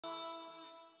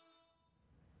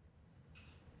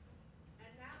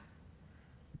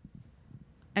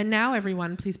And now,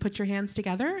 everyone, please put your hands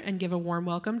together and give a warm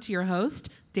welcome to your host,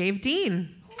 Dave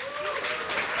Dean.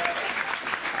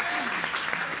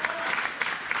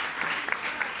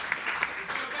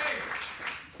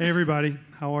 Hey, everybody.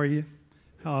 How are you?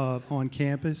 On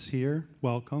campus here,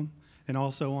 welcome, and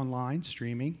also online,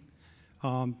 streaming.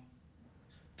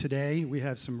 Today, we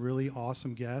have some really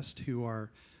awesome guests who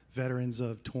are veterans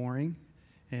of touring,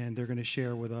 and they're going to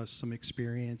share with us some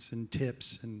experience and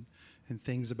tips and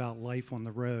things about life on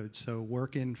the road. So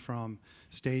working from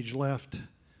stage left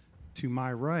to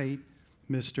my right,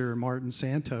 Mr. Martin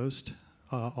Santos,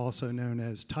 also known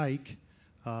as Tike,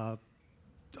 Hall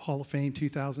of Fame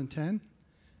 2010,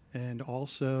 and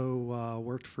also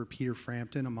worked for Peter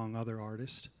Frampton, among other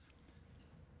artists.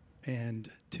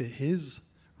 And to his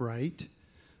right,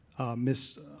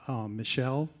 Miss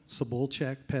Michelle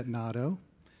Sabolchick Pettinato,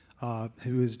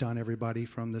 who has done everybody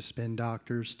from the Spin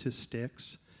Doctors to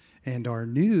STYX, and our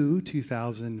new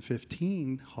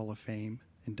 2015 Hall of Fame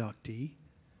inductee.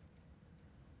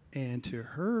 And to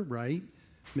her right,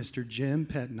 Mr. Jim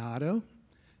Pettinato,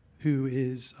 who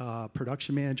is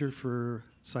production manager for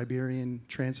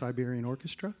Trans-Siberian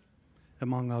Orchestra,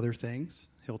 among other things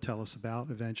he'll tell us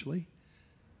about eventually.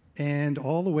 And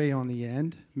all the way on the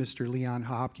end, Mr. Leon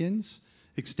Hopkins,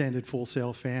 extended Full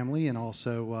Sail family, and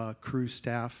also crew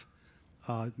staff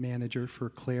manager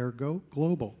for Clair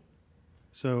Global.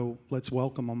 So let's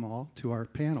welcome them all to our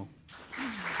panel.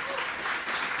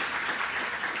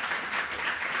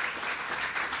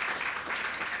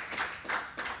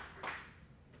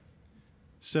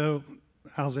 So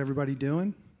how's everybody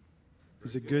doing?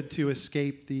 Is it good to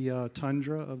escape the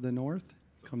tundra of the north?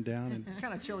 Come down and... It's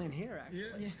kind of chilly in here,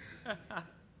 actually. Yeah.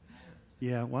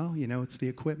 Yeah, well, you know, it's the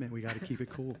equipment. We got to keep it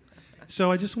cool.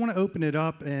 So I just want to open it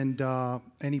up, and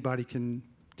anybody can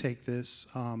take this.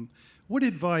 What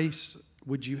advice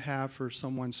would you have for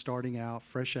someone starting out,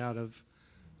 fresh out of,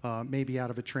 maybe out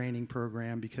of a training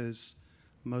program, because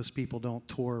most people don't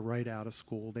tour right out of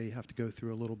school. They have to go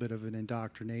through a little bit of an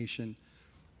indoctrination.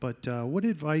 But what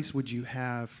advice would you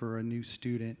have for a new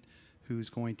student who's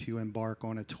going to embark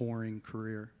on a touring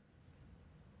career?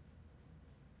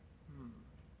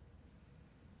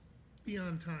 Be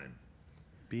on time.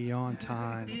 Be on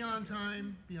time. Be on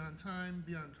time, be on time,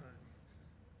 be on time.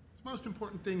 It's the most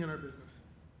important thing in our business.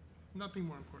 Nothing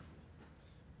more important.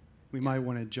 We might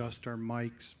want to adjust our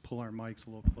mics, pull our mics a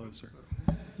little closer.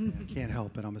 Yeah, can't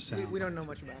help it, I'm a sound. We don't know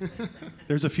much about this.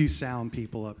 There's a few sound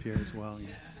people up here as well. Yeah.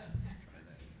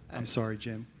 I'm sorry,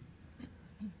 Jim.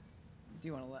 Do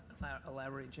you want to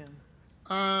elaborate, Jim?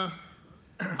 I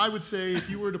would say if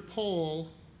you were to poll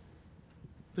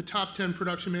the top 10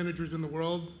 production managers in the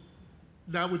world,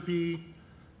 that would be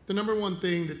the number one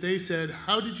thing that they said,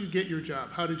 how did you get your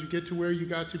job? How did you get to where you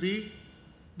got to be?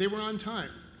 They were on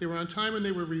time. They were on time and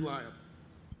they were reliable.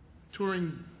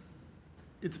 Touring,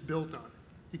 it's built on it.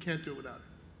 You can't do it without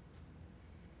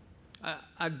it.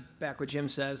 I'd back what Jim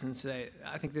says and say,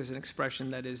 I think there's an expression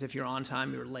that is, if you're on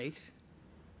time, you're late.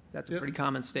 That's a pretty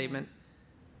common statement.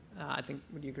 I think,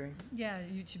 would you agree? Yeah,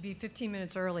 you should be 15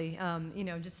 minutes early. You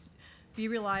know, just be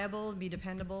reliable, be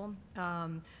dependable.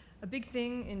 A big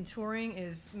thing in touring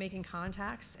is making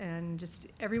contacts, and just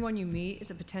everyone you meet is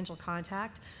a potential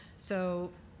contact. So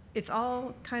it's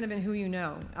all kind of in who you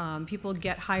know. People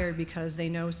get hired because they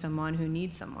know someone who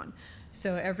needs someone.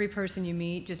 So every person you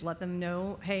meet, just let them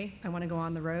know, hey, I want to go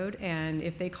on the road, and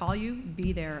if they call you,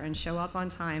 be there and show up on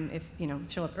time. If you know,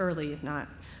 show up early, if not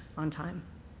on time.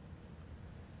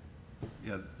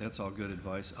 Yeah, that's all good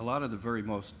advice. A lot of the very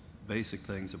most basic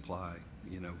things apply.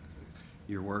 You know,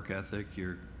 your work ethic,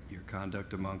 your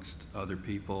conduct amongst other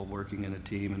people, working in a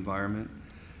team environment.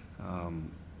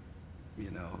 You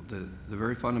know, the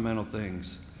very fundamental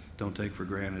things don't take for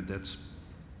granted.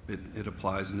 It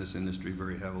applies in this industry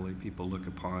very heavily. People look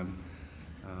upon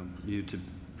you to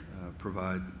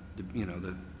provide, you know,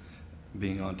 the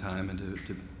being on time and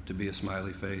to be a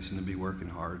smiley face and to be working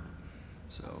hard.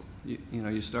 So, you know,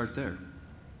 you start there.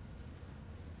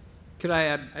 Could I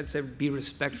add, I'd say be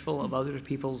respectful of other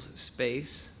people's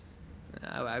space.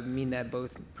 I mean that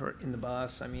both in the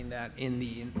bus, I mean that in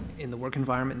the work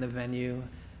environment, in the venue,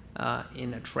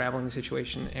 in a traveling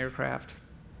situation, aircraft.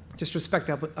 Just respect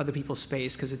other people's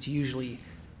space, because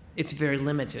it's very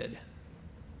limited.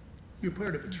 You're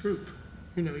part of a troupe.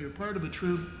 You know, you're part of a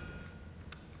troupe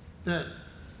that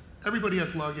everybody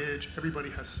has luggage, everybody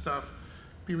has stuff.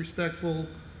 Be respectful.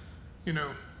 You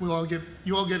know, you all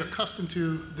get accustomed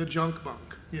to the junk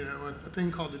bunk, you know, a thing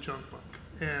called the junk bunk.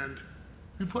 And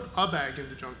you put a bag in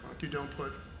the junk bunk. You don't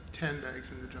put 10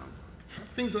 bags in the junk bunk.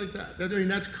 Things like that. I mean,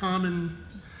 that's common,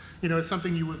 you know, it's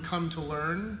something you would come to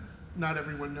learn. Not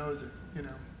everyone knows it, you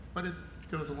know, but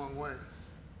goes a long way.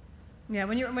 Yeah,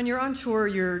 when you're on tour,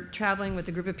 you're traveling with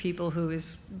a group of people who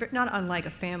is not unlike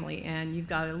a family, and you've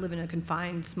got to live in a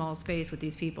confined small space with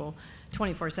these people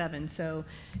 24/7. So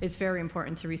it's very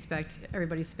important to respect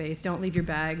everybody's space. Don't leave your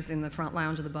bags in the front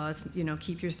lounge of the bus. You know,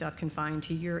 keep your stuff confined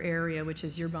to your area, which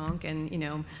is your bunk,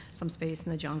 and some space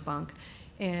in the junk bunk.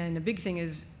 And a big thing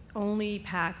is only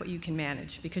pack what you can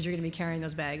manage, because you're going to be carrying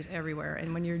those bags everywhere.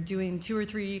 And when you're doing 2 or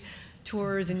 3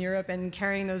 tours in Europe and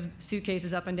carrying those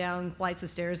suitcases up and down flights of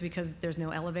stairs because there's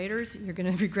no elevators, you're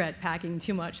going to regret packing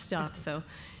too much stuff. So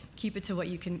keep it to what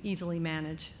you can easily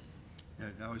manage. Yeah,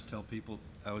 I always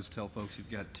tell folks,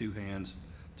 you've got 2 hands,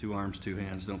 2 arms, 2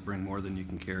 hands. Don't bring more than you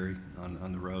can carry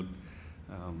on the road.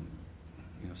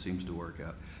 Seems to work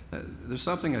out. There's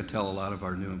something I tell a lot of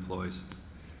our new employees.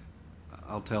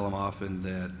 I'll tell them often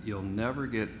that you'll never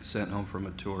get sent home from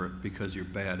a tour because you're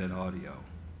bad at audio.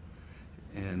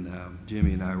 And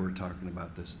Jimmy and I were talking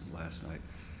about this last night.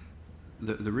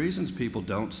 The reasons people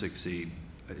don't succeed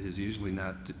is usually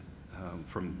not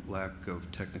from lack of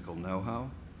technical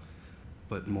know-how,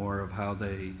 but more of how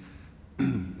they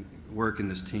work in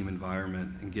this team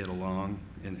environment and get along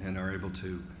and are able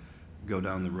to go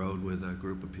down the road with a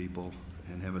group of people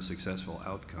and have a successful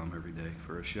outcome every day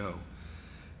for a show.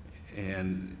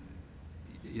 And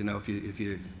if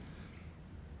you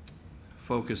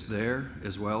focus there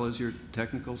as well as your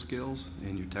technical skills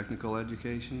and your technical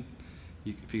education,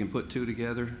 if you can put 2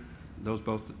 together,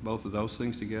 both of those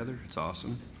things together, it's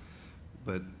awesome.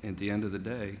 But at the end of the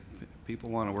day, people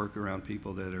want to work around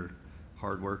people that are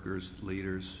hard workers,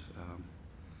 leaders,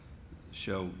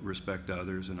 show respect to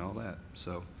others and all that.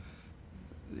 So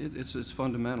it's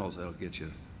fundamentals that'll get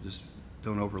you. Just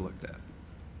don't overlook that.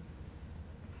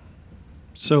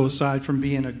 So aside from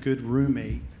being a good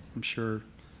roommate, I'm sure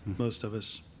most of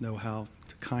us know how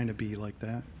to kind of be like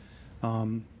that.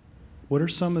 What are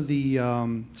some of the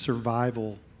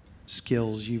survival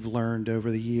skills you've learned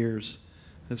over the years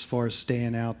as far as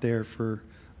staying out there for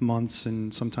months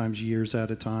and sometimes years at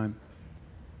a time?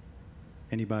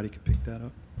 Anybody could pick that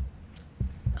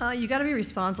up. You got to be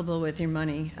responsible with your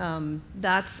money.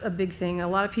 That's a big thing. A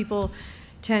lot of people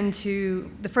tend to,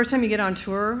 the first time you get on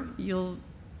tour, you'll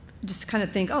just kind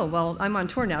of think, oh, well, I'm on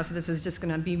tour now, so this is just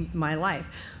going to be my life.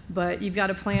 But you've got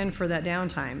to plan for that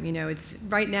downtime. It's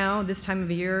right now, this time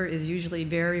of year is usually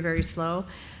very, very slow.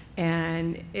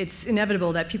 And it's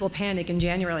inevitable that people panic in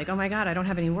January, like, oh my God, I don't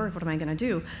have any work, what am I going to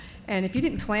do? And if you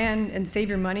didn't plan and save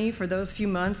your money for those few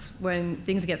months when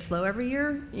things get slow every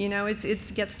year,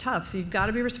 it gets tough. So you've got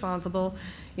to be responsible.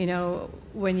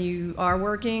 When you are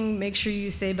working, make sure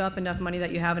you save up enough money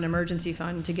that you have an emergency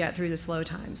fund to get through the slow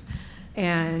times.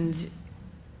 And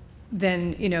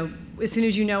then, as soon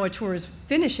as you know a tour is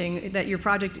finishing, that your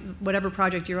project, whatever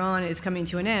project you're on, is coming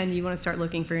to an end, you want to start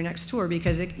looking for your next tour,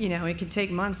 because it could take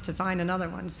months to find another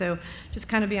one. So just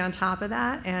kind of be on top of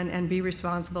that and be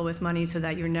responsible with money, so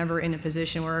that you're never in a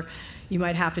position where you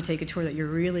might have to take a tour that you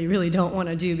really, really don't want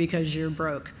to do because you're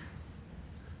broke.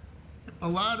 A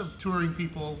lot of touring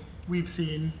people we've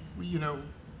seen,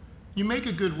 you make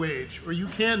a good wage, or you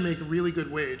can make a really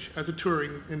good wage as a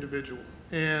touring individual.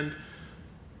 And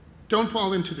don't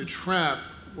fall into the trap,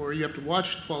 or you have to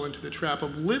watch fall into the trap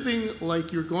of living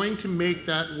like you're going to make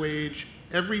that wage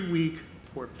every week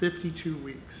for 52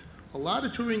 weeks. A lot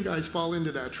of touring guys fall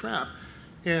into that trap.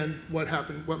 And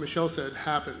what Michelle said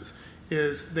happens,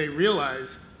 is they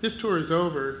realize this tour is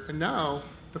over, and now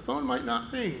the phone might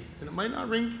not ring, and it might not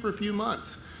ring for a few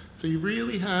months. So you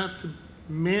really have to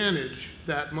manage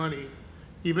that money,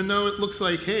 even though it looks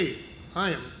like, hey,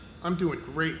 I'm doing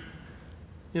great.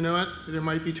 You know what? There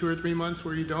might be 2 or 3 months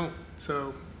where you don't.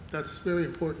 So that's very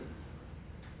important.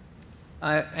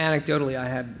 Anecdotally, I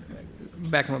had,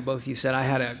 back on what both of you said, I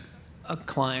had a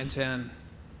client, and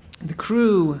the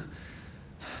crew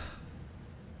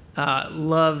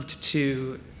loved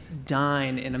to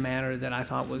dine in a manner that I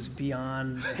thought was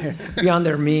beyond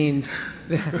their means.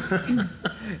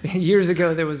 Years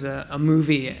ago, there was a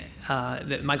movie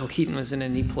that Michael Keaton was in,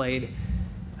 and he played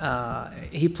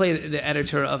the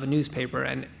editor of a newspaper,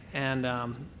 and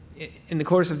in the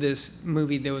course of this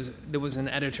movie, there was an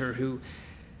editor who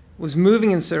was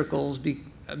moving in circles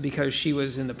because she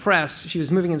was in the press. She was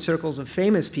moving in circles of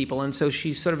famous people, and so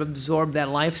she sort of absorbed that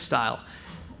lifestyle.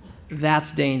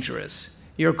 That's dangerous.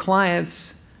 Your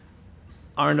clients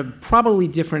are in a probably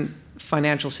different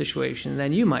financial situation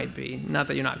than you might be. Not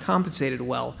that you're not compensated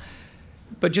well,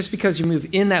 but just because you move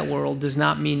in that world does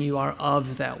not mean you are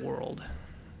of that world.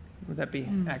 Would that be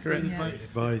accurate? Great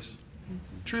Advice.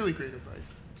 Truly great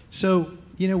advice. So,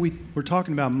 we're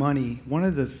talking about money. One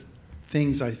of the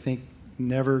things I think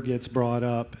never gets brought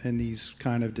up in these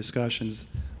kind of discussions,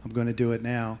 I'm going to do it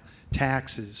now.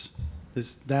 Taxes,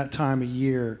 that time of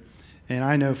year. And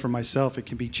I know for myself it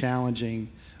can be challenging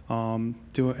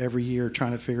doing every year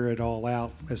trying to figure it all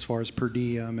out as far as per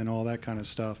diem and all that kind of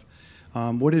stuff.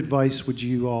 What advice would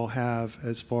you all have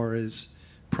as far as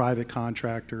private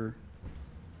contractor?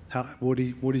 What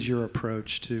is your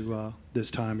approach to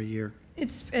this time of year?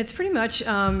 It's pretty much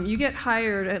you get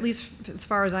hired, at least as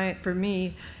far as for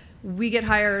me, we get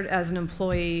hired as an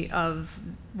employee of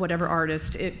whatever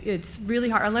artist. It's really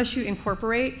hard unless you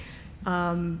incorporate.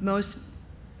 Most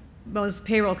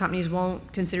payroll companies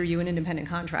won't consider you an independent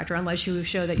contractor unless you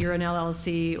show that you're an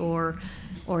LLC or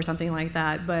something like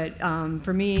that. But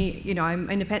for me, I'm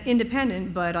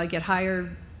independent, but I get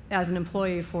hired as an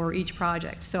employee for each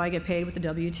project. So I get paid with the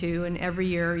W-2, and every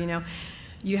year,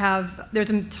 there's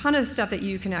a ton of stuff that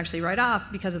you can actually write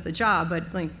off because of the job, but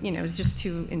it's just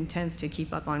too intense to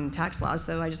keep up on tax laws.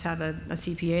 So I just have a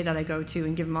CPA that I go to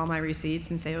and give them all my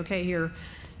receipts and say, okay, here,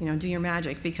 do your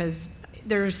magic, because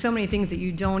there's so many things that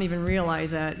you don't even realize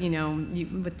that,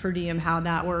 with per diem, how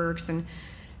that works,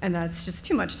 and that's just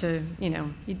too much to,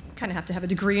 you kind of have to have a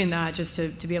degree in that just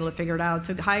to be able to figure it out.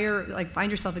 So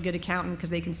find yourself a good accountant, because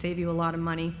they can save you a lot of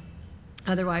money.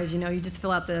 Otherwise, you just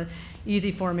fill out the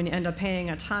easy form and you end up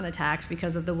paying a ton of tax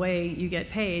because of the way you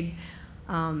get paid.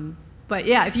 But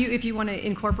yeah, if you want to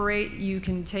incorporate, you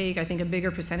can take, I think, a bigger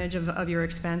percentage of your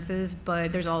expenses,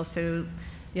 but there's also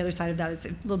the other side of that is a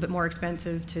little bit more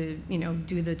expensive to,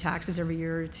 do the taxes every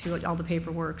year, to all the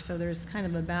paperwork. So there's kind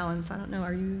of a balance. I don't know,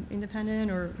 are you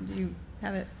independent or do you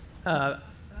have it?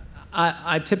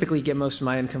 I typically get most of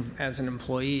my income as an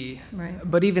employee. Right.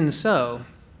 But even so,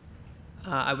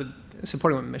 I would,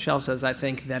 supporting what Michelle says, I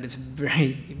think that it's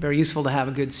very, very useful to have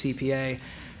a good CPA,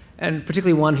 and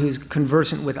particularly one who's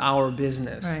conversant with our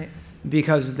business. Right.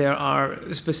 Because there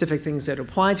are specific things that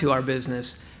apply to our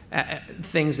business,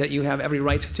 things that you have every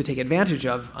right to take advantage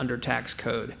of under tax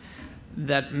code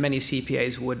that many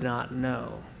CPAs would not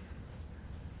know.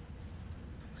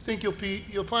 I think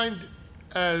you'll find,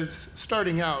 as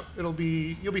starting out, you'll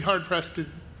be hard pressed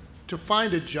to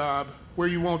find a job where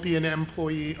you won't be an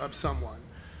employee of someone.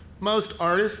 Most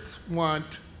artists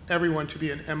want everyone to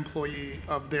be an employee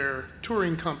of their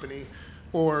touring company,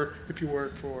 or if you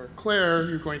work for Clair,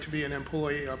 you're going to be an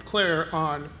employee of Clair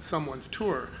on someone's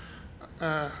tour.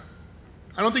 I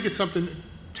don't think it's something,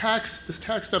 this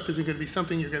tax stuff isn't going to be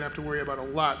something you're going to have to worry about a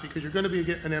lot, because you're going to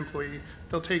be an employee,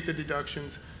 they'll take the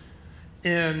deductions,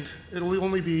 and it'll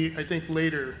only be, I think,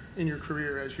 later in your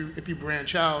career, if you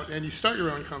branch out and you start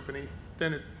your own company,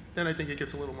 then I think it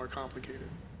gets a little more complicated.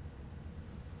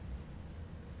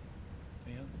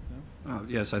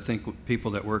 Yes, I think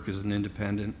people that work as an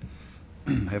independent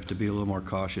have to be a little more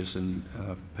cautious and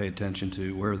pay attention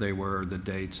to where they were, the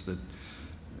dates, that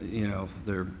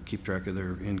keep track of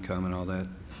their income and all that.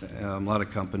 A lot of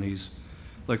companies,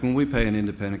 like when we pay an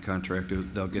independent contractor,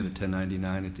 they'll get a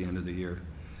 1099 at the end of the year.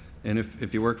 And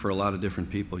if you work for a lot of different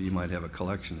people, you might have a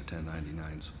collection of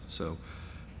 1099s. So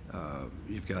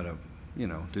you've got to,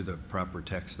 do the proper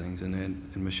tax things.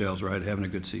 And Michelle's right, having a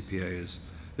good CPA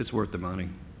it's worth the money.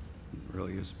 It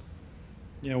really is.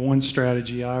 Yeah, one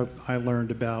strategy I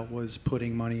learned about was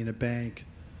putting money in a bank,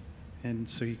 and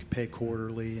so you could pay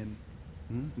quarterly and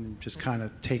just kind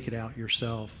of take it out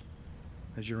yourself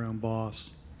as your own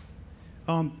boss.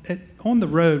 On the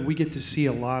road, we get to see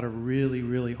a lot of really,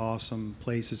 really awesome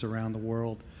places around the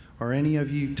world. Are any of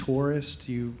you tourists?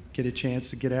 Do you get a chance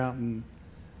to get out and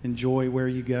enjoy where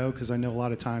you go? Because I know a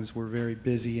lot of times we're very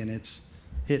busy and it's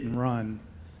hit and run.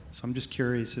 So I'm just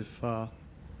curious if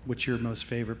what's your most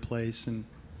favorite place, and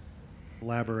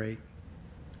elaborate.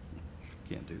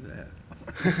 Can't do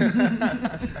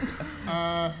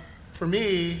that. For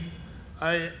me,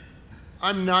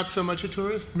 I'm not so much a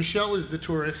tourist. Michelle is the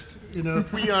tourist.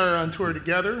 If we are on tour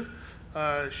together,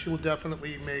 she will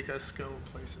definitely make us go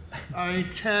places. I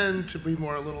tend to be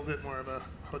a little bit more of a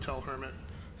hotel hermit,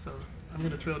 so I'm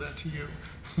going to throw that to you.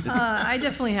 I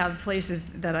definitely have places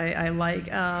that I like.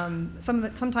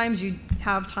 Sometimes you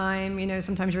have time,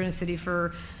 sometimes you're in a city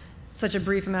for such a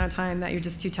brief amount of time that you're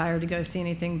just too tired to go see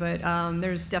anything, but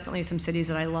there's definitely some cities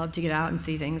that I love to get out and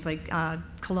see things, like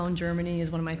Cologne, Germany is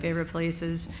one of my favorite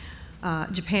places.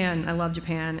 Japan, I love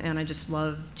Japan, and I just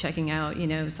love checking out,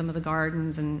 some of the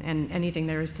gardens and anything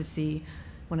there is to see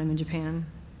when I'm in Japan.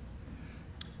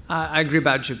 I agree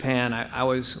about Japan. I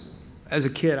was, as a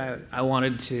kid, I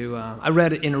wanted to, I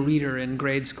read in a reader in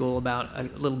grade school about a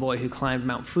little boy who climbed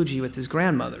Mount Fuji with his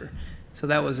grandmother. So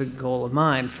that was a goal of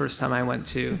mine. First time I went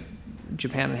to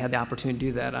Japan and had the opportunity to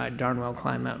do that, I darn well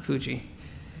climbed Mount Fuji,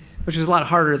 which was a lot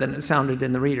harder than it sounded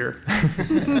in the reader.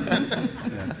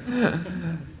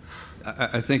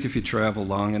 I think if you travel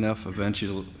long enough,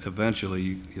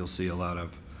 eventually you'll see a lot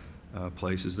of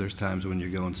places. There's times when you're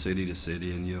going city to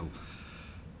city, and you'll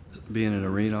be in an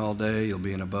arena all day, you'll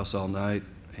be in a bus all night,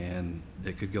 and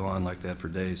it could go on like that for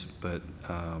days. But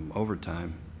over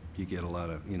time, you get a lot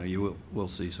of, you will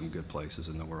see some good places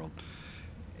in the world.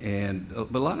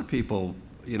 But a lot of people,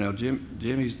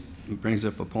 Jimmy brings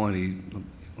up a point. He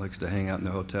likes to hang out in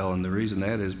the hotel, and the reason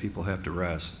that is people have to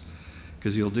rest,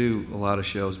 because you'll do a lot of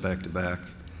shows back to back,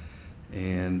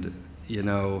 and you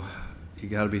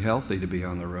got to be healthy to be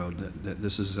on the road.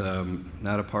 This is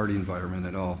not a party environment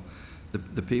at all.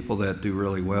 The people that do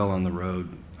really well on the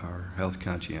road are health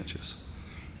conscientious,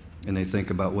 and they think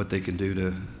about what they can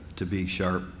do to be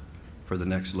sharp for the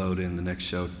next load in, the next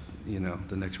show,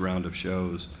 the next round of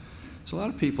shows. So a lot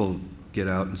of people get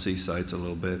out and see sights a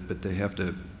little bit, but they have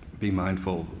to be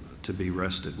mindful to be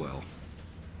rested well.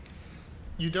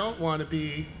 You don't want to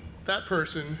be that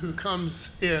person who comes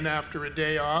in after a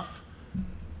day off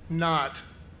not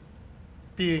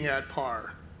being at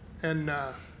par. And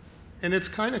it's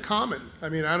kind of common. I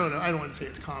mean, I don't know, I don't want to say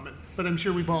it's common, but I'm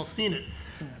sure we've all seen it.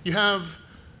 You have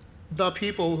the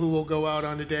people who will go out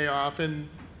on a day off and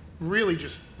really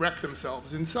just wreck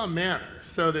themselves in some manner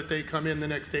so that they come in the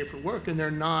next day for work and they're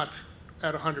not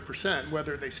at 100%,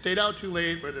 whether they stayed out too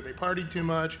late, whether they partied too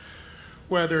much,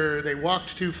 whether they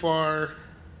walked too far.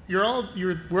 We're all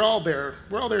there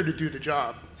to do the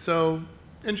job. So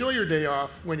enjoy your day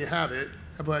off when you have it,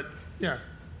 but yeah,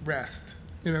 rest,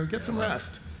 get some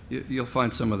rest. You'll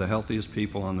find some of the healthiest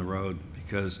people on the road,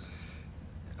 because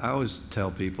I always tell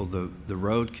people the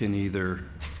road can either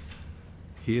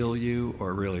heal you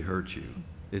or really hurt you,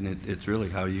 and it's really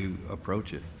how you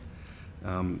approach it.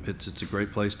 It's a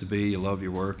great place to be. You love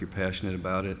your work, you're passionate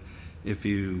about it. If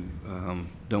you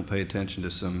don't pay attention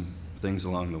to some things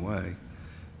along the way,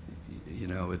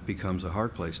 it becomes a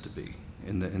hard place to be,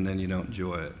 and then you don't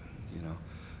enjoy it.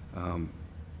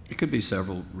 It could be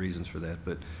several reasons for that,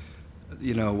 but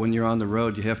when you're on the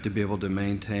road, you have to be able to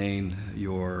maintain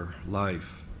your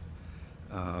life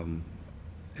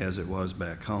as it was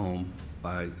back home.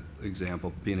 By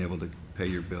example, being able to pay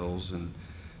your bills, and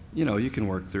you can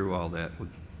work through all that with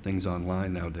things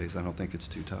online nowadays. I don't think it's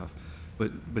too tough,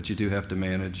 but you do have to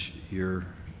manage the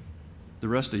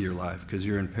rest of your life, because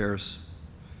you're in Paris,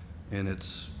 and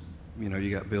it's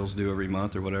you got bills due every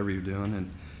month or whatever you're doing,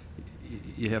 and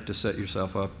you have to set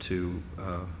yourself up to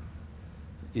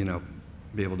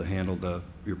be able to handle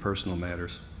your personal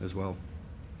matters as well.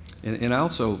 And I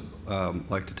also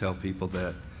like to tell people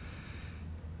that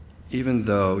even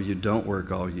though you don't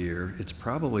work all year, it's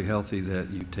probably healthy that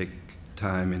you take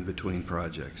time in between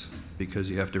projects, because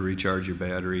you have to recharge your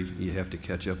battery, you have to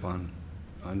catch up on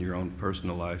your own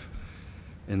personal life.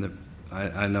 And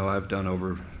I know I've done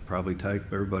over probably Tike,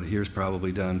 everybody here's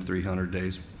probably done 300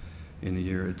 days in a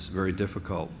year. It's very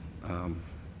difficult.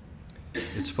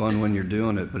 It's fun when you're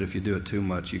doing it, but if you do it too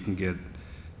much, you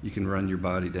can run your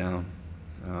body down.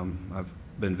 I've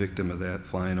been victim of that,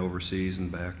 flying overseas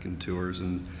and back in tours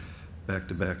and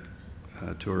back-to-back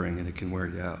touring, and it can wear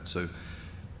you out. So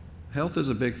health is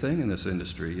a big thing in this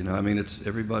industry.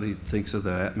 Everybody thinks of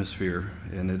the atmosphere,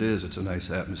 and it's a nice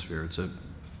atmosphere. It's a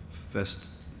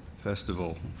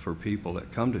festival for people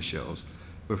that come to shows,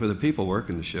 but for the people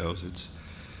working the shows,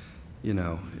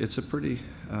 it's a pretty,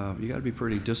 you got to be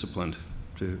pretty disciplined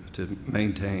to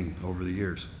maintain over the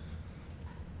years.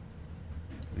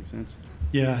 Make sense?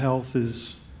 Yeah, health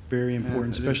is very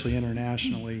important, Yeah, especially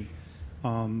internationally.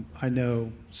 I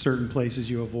know certain places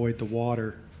you avoid the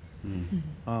water.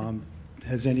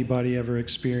 Has anybody ever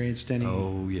experienced any?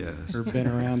 Oh, yes. Or been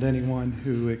around anyone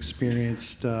who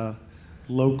experienced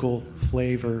local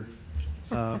flavor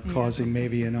causing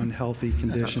maybe an unhealthy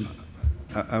condition?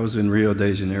 I was in Rio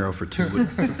de Janeiro for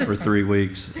 3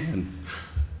 weeks, and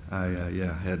I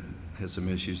had some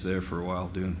issues there for a while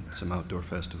doing some outdoor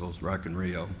festivals. Rock in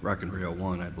Rio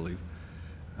 1, I believe.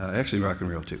 Actually, Rock in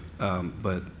Rio 2.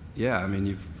 But yeah,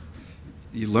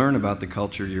 you learn about the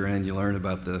culture you're in, you learn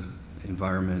about the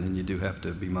environment, and you do have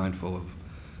to be mindful of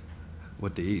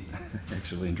what to eat,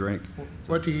 actually, and drink.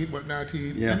 What to eat, what not to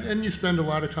eat. Yeah. And you spend a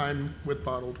lot of time with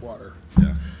bottled water.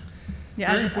 Yeah.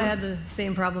 Yeah, I had the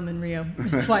same problem in Rio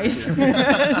twice. So,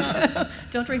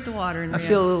 don't drink the water in Rio. I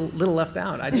feel a little left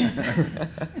out.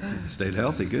 Stayed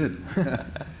healthy, good. I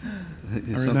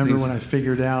remember when I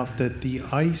figured out that the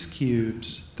ice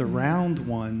cubes, the round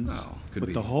ones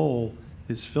with the hole,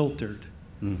 is filtered.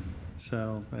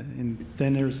 So, and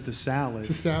then there's the salad.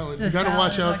 It's a salad. The You got to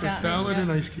watch salad out is for what got me, salad yeah.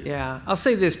 and ice cubes. Yeah, I'll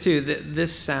say this too, that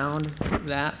this sound,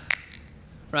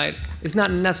 right, is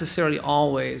not necessarily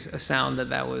always a sound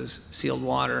that was sealed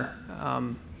water.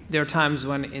 there are times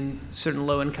when in certain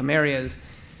low-income areas,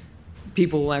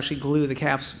 people will actually glue the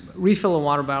caps, refill a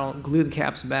water bottle, glue the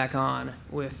caps back on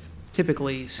with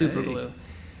typically super glue.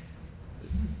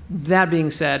 That being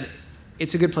said,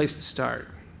 it's a good place to start,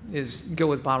 is go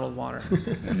with bottled water.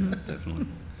 Definitely.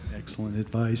 Excellent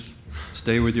advice.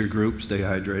 Stay with your group, stay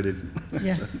hydrated.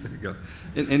 Yeah. So, there you go.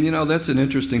 And you know, that's an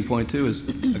interesting point too, is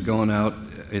going out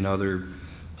in other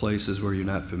places where you're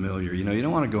not familiar. You know, you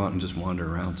don't want to go out and just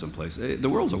wander around someplace. The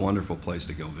world's a wonderful place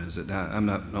to go visit. Now,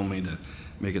 don't mean to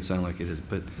make it sound like it is,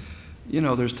 but you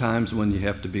know, there's times when you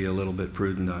have to be a little bit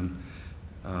prudent on,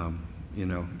 you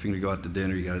know, if you're going to go out to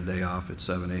dinner, you got a day off at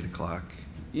 7, 8 o'clock.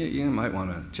 You might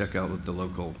want to check out what the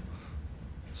local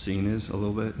scene is a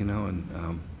little bit, you know,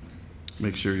 and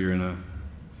make sure you're in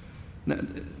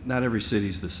not every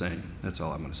city's the same. That's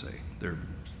all I'm going to say. There are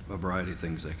a variety of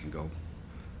things that can go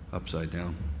upside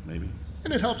down, maybe.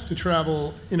 And it helps to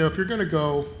travel, you know, if you're going to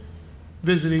go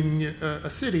visiting a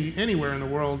city anywhere in the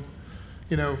world,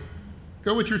 you know,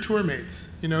 go with your tour mates.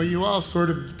 You know, you all sort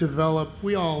of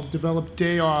we all develop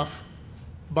day off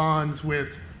bonds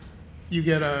with, you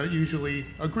get usually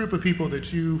a group of people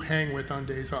that you hang with on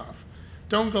days off.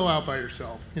 Don't go out by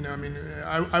yourself. You know, I mean,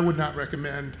 I would not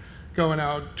recommend going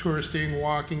out touristing,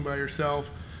 walking by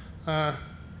yourself.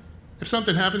 If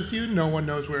something happens to you, no one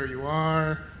knows where you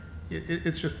are.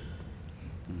 It's just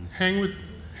hang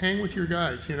with your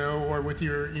guys, you know, or with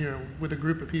your, you know, with a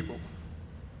group of people.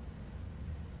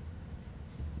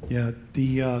 Yeah,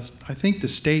 I think the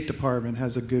State Department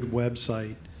has a good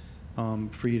website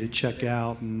for you to check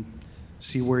out and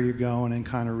see where you're going and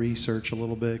kind of research a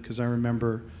little bit, because I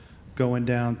remember going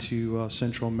down to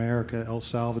Central America, El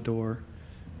Salvador,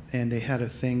 and they had a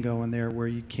thing going there where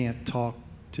you can't talk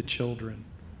to children.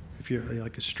 If you're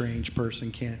like a strange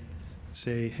person, can't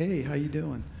say, hey, how you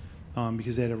doing?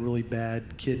 Because they had a really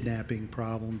bad kidnapping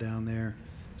problem down there.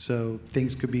 So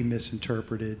things could be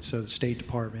misinterpreted. So the State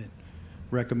Department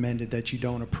recommended that you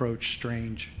don't approach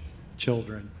strange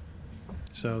children.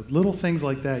 So little things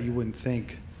like that you wouldn't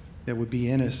think that would be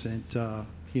innocent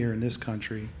here in this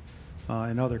country.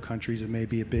 In other countries, it may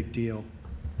be a big deal.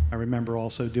 I remember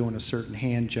also doing a certain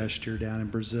hand gesture down in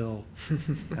Brazil.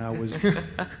 I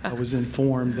was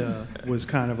informed was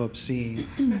kind of obscene,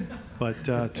 but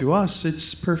to us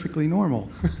it's perfectly normal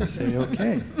to say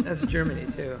okay. That's Germany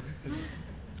too.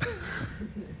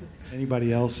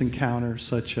 Anybody else encounter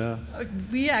such a?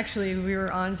 We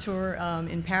were on tour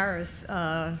in Paris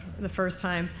the first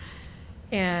time,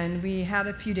 and we had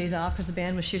a few days off because the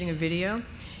band was shooting a video.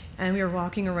 And we were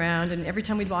walking around, and every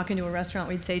time we'd walk into a restaurant,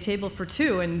 we'd say table for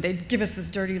two, and they'd give us this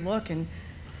dirty look, and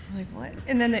I'm like, what?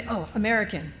 And then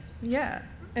American, yeah,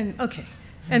 and okay.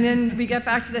 And then we got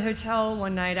back to the hotel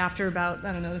one night after about,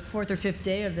 I don't know, the 4th or 5th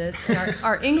day of this, and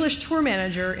our English tour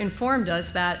manager informed us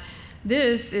that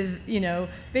this is, you know,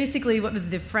 basically what was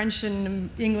the French and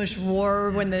English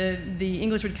war when the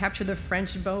English would capture the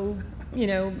French bow, you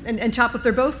know, and chop up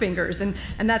their bow fingers, and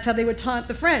that's how they would taunt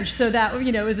the French. So that,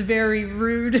 you know, was a very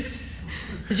rude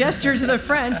gesture to the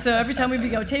French. So every time we'd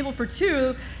go table for two,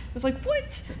 it was like,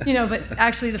 what? You know, but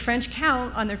actually the French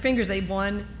count on their fingers, they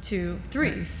 1, 2,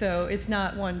 3. So it's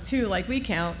not 1, 2 like we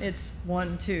count, it's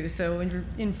 1, 2. So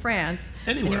in France,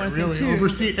 anywhere really,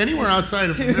 overseas, anywhere outside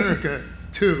of America,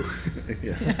 2.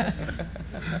 Yeah.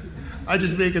 I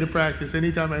just make it a practice.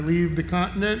 Anytime I leave the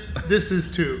continent, this is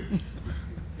 2.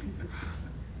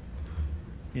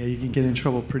 Yeah, you can get in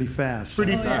trouble pretty fast.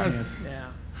 Pretty fast. Yeah.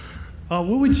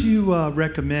 What would you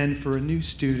recommend for a new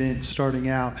student starting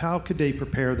out? How could they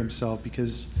prepare themselves?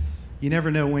 Because you never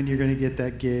know when you're going to get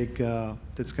that gig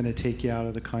that's going to take you out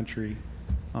of the country.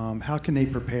 How can they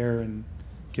prepare and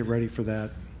get ready for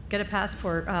that? Get a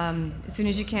passport. As soon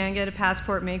as you can, get a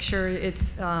passport. Make sure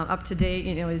it's up to date.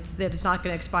 You know, that it's not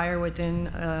going to expire within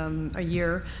a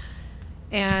year.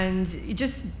 And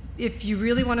just, if you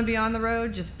really want to be on the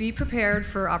road, just be prepared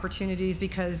for opportunities,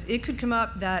 because it could come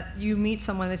up that you meet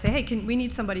someone and they say, hey, we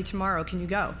need somebody tomorrow, can you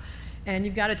go? And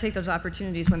you've got to take those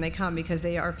opportunities when they come, because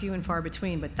they are few and far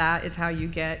between, but that is how you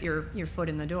get your foot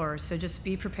in the door. So just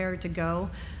be prepared to go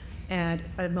at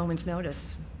a moment's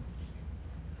notice.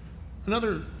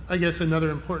 Another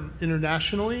important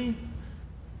internationally,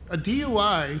 a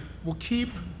DUI will keep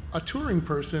a touring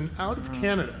person out of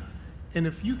Canada. And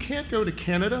if you can't go to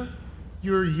Canada,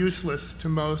 you're useless to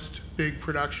most big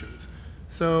productions.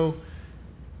 So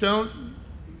don't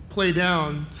play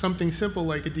down something simple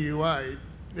like a DUI.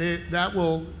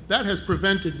 That has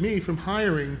prevented me from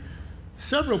hiring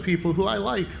several people who I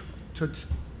like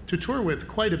to tour with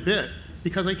quite a bit,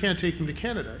 because I can't take them to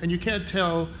Canada. And you can't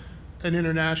tell an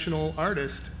international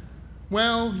artist,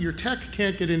 well, your tech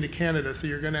can't get into Canada, so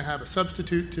you're going to have a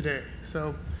substitute today.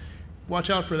 So watch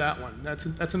out for that one. That's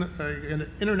an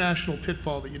international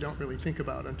pitfall that you don't really think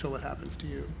about until it happens to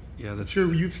you. Yeah, I'm that's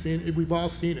sure you've seen it. We've all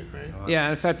seen it, right? Yeah,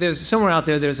 in fact, there's somewhere out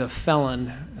there's a felon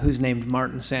who's named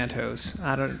Martin Santos.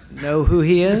 I don't know who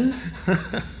he is,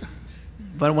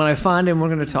 but when I find him, we're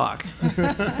going to talk.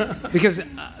 because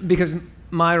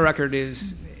my record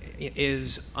is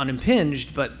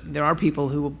unimpinged, but there are people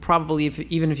who will probably,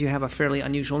 even if you have a fairly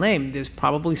unusual name, there's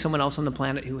probably someone else on the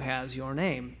planet who has your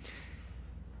name.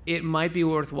 It might be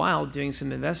worthwhile doing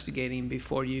some investigating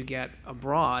before you get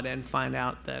abroad and find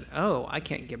out that, oh, I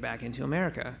can't get back into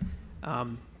America,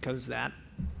 because that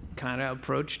kind of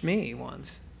approached me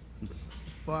once.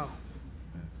 Wow.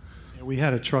 Yeah, we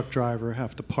had a truck driver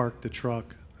have to park the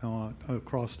truck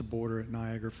across the border at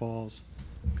Niagara Falls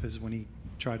because when he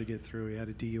tried to get through, he had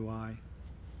a DUI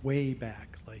way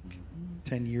back, like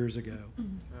 10 years ago.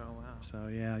 Oh, wow. So,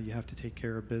 yeah, you have to take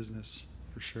care of business.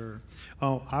 For sure.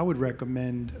 Oh, I would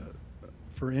recommend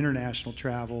for international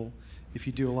travel, if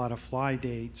you do a lot of fly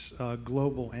dates,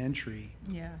 Global Entry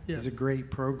Yeah. is a great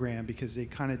program because they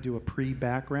kind of do a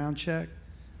pre-background check,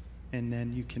 and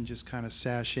then you can just kind of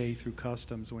sashay through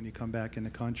customs when you come back in the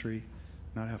country,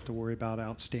 not have to worry about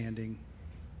outstanding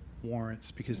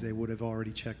warrants because they would have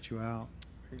already checked you out.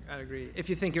 I agree. If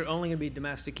you think you're only going to be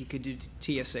domestic, you could do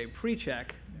TSA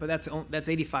pre-check, but that's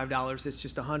 $85. It's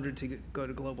just $100 to go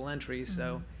to Global Entry,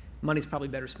 so money's probably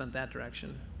better spent that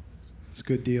direction. It's a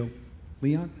good deal.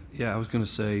 Leon? Yeah, I was going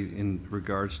to say, in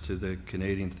regards to the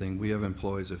Canadian thing, we have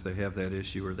employees, if they have that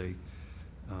issue or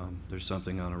there's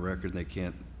something on a record and they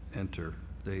can't enter,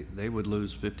 they would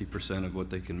lose 50% of what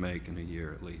they can make in a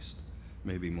year at least,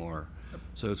 maybe more.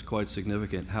 So it's quite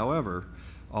significant. However,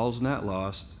 all's not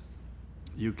lost.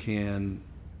 You can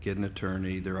get an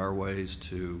attorney. There are ways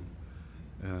to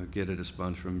get it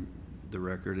expunged from the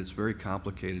record. It's very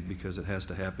complicated because it has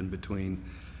to happen between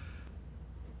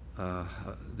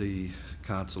the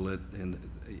consulate, and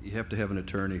you have to have an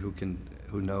attorney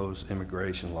who knows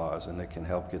immigration laws and that can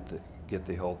help get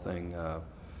the whole thing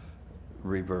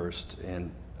reversed and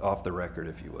off the record,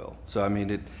 if you will. So I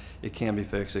mean, it can be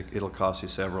fixed. It'll cost you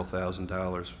several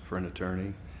 $1,000s for an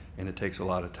attorney, and it takes a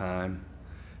lot of time.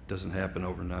 Doesn't happen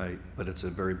overnight, but it's a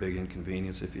very big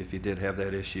inconvenience. If you did have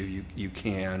that issue, you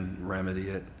can remedy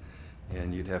it,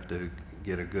 and you'd have to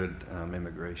get a good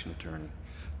immigration attorney.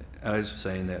 I was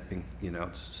saying that,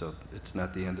 so it's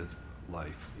not the end of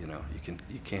life.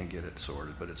 You can get it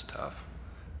sorted, but it's tough,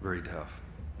 very tough.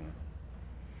 Yeah.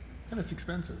 And it's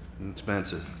expensive.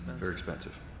 Expensive, very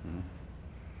expensive. Mm-hmm.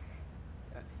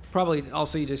 Probably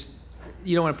also you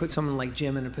don't want to put someone like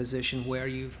Jim in a position where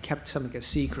you've kept something a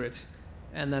secret,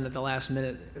 and then at the last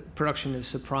minute, production is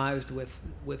surprised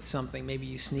with something. Maybe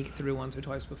you sneak through once or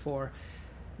twice before.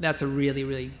 That's a really,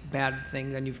 really bad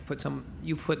thing. Then you put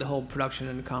the whole production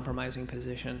in a compromising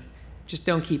position. Just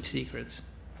don't keep secrets.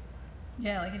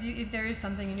 Yeah, like if there is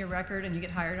something in your record and you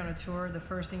get hired on a tour, the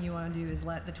first thing you want to do is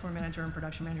let the tour manager and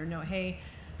production manager know, hey,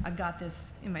 I've got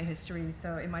this in my history,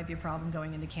 so it might be a problem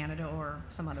going into Canada or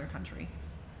some other country.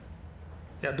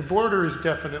 Yeah, the border is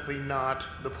definitely not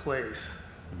the place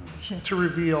to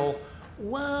reveal,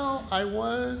 well, I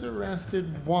was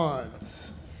arrested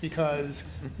once, because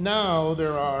now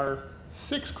there are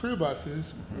 6 crew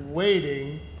buses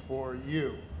waiting for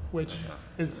you, which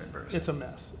it's a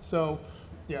mess. So,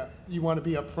 yeah, you want to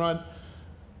be upfront.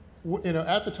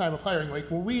 At the time of hiring, like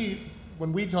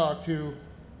when we talk to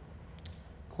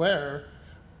Clair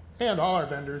and all our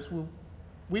vendors,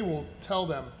 we will tell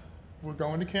them we're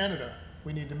going to Canada.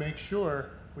 We need to make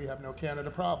sure we have no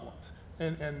Canada problems.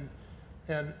 And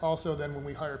also then when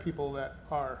we hire people that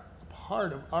are a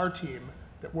part of our team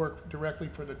that work directly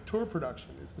for the tour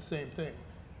production, is the same thing.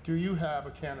 Do you have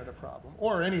a Canada problem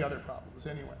or any other problems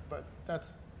anyway? But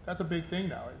that's a big thing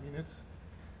now. I mean, it's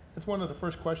one of the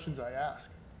first questions I ask.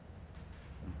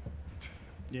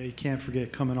 Yeah, you can't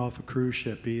forget coming off a cruise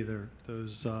ship either.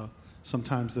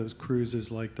 Sometimes those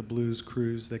cruises, like the Blues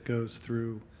cruise that goes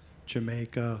through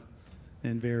Jamaica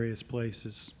and various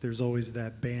places, there's always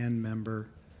that band member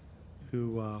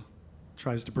who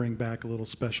tries to bring back a little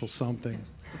special something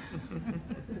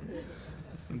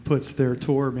and puts their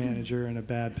tour manager in a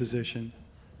bad position.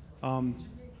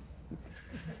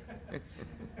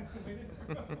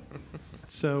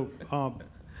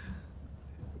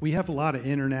 We have a lot of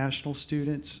international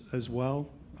students as well.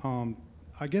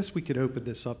 I guess we could open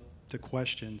this up to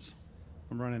questions.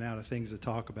 I'm running out of things to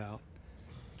talk about.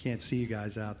 Can't see you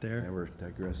guys out there. Yeah, we're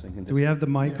digressing. Do we have the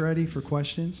mic ready for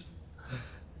questions?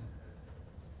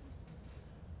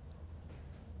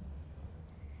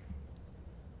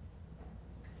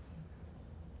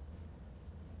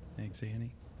 Thanks, Annie.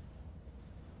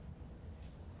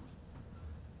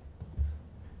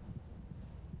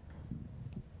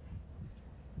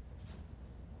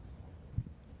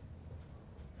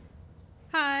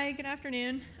 Hi, good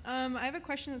afternoon. I have a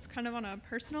question that's kind of on a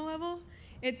personal level.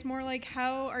 It's more like,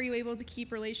 how are you able to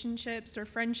keep relationships or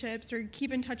friendships or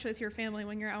keep in touch with your family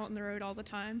when you're out on the road all the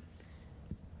time?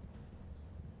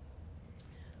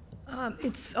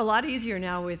 It's a lot easier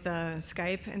now with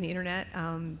Skype and the internet.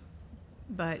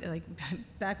 But like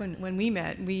back when we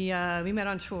met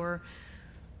on tour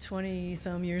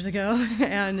 20-some years ago,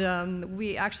 and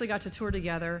we actually got to tour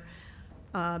together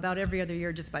about every other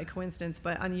year just by coincidence.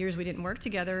 But on the years we didn't work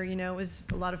together, you know, it was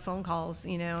a lot of phone calls,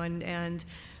 you know, and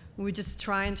we just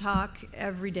try and talk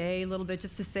every day a little bit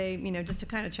just to say, you know, just to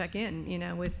kind of check in, you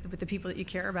know, with the people that you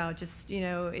care about. Just, you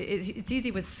know, it's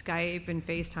easy with Skype and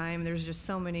FaceTime. There's just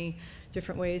so many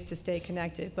different ways to stay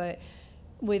connected. But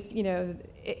with, you know,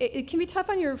 it can be tough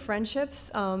on your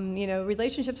friendships. You know,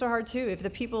 relationships are hard too. If the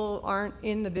people aren't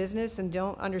in the business and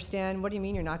don't understand, what do you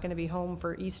mean you're not going to be home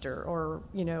for Easter or,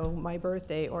 you know, my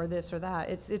birthday or this or that?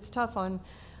 It's tough on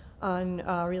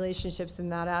relationships in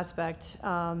that aspect.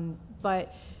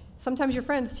 But sometimes your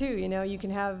friends too, you know, you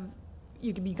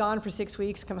could be gone for 6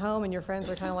 weeks, come home, and your friends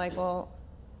are kind of like, well,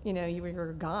 you know, you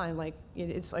were gone. Like,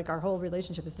 it's like our whole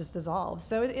relationship is just dissolved.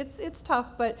 So it's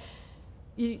tough, but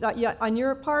on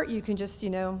your part, you can just, you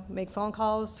know, make phone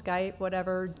calls, Skype,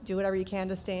 whatever, do whatever you can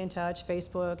to stay in touch,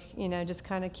 Facebook, you know, just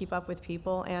kind of keep up with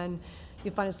people, and you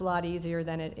find it's a lot easier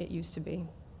than it used to be.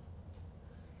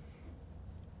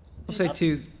 I'll say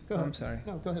too. Go ahead. I'm sorry.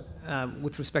 No, go ahead.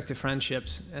 With respect to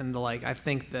friendships and the like, I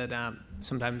think that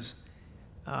sometimes,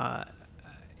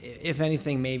 if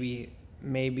anything,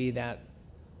 maybe that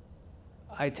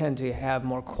I tend to have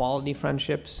more quality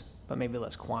friendships, but maybe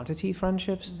less quantity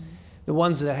friendships. Mm-hmm. The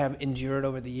ones that have endured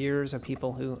over the years are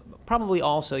people who probably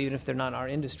also, even if they're not in our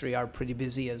industry, are pretty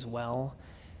busy as well.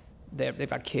 They've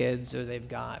got kids or they've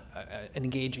got an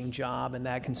engaging job, and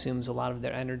that consumes a lot of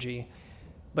their energy.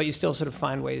 But you still sort of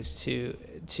find ways to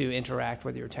interact,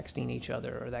 whether you're texting each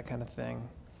other or that kind of thing.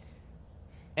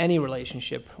 Any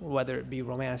relationship, whether it be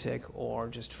romantic or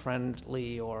just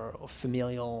friendly or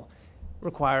familial,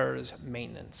 requires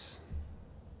maintenance.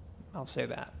 I'll say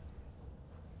that.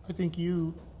 I think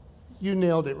you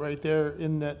nailed it right there,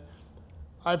 in that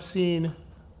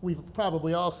we've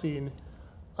probably all seen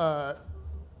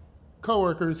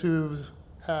coworkers who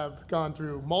have gone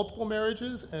through multiple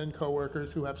marriages and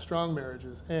coworkers who have strong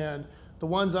marriages. And the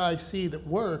ones I see that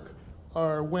work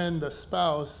are when the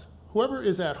spouse, whoever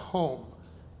is at home,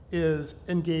 is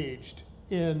engaged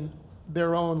in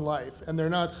their own life, and they're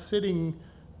not sitting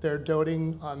there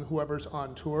doting on whoever's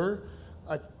on tour.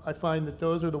 I find that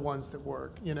those are the ones that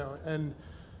work, you know. And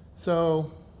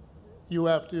so you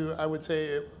have to, I would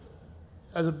say,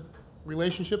 as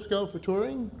relationships go for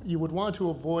touring, you would want to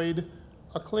avoid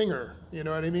a clinger, you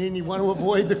know what I mean? You want to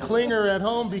avoid the clinger at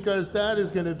home, because that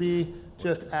is going to be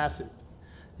just acid,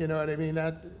 you know what I mean?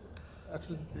 That's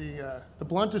the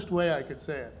bluntest way I could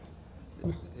say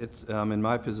it. It's in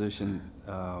my position,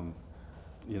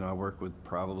 you know, I work with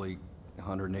probably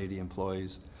 180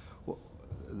 employees. Well,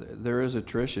 there is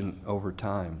attrition over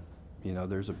time. You know,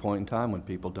 there's a point in time when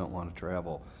people don't want to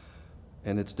travel,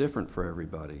 and it's different for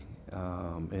everybody.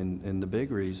 And the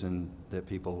big reason that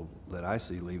people that I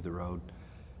see leave the road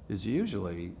is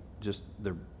usually just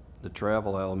the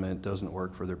travel element doesn't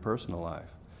work for their personal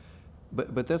life.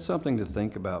 But that's something to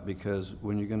think about, because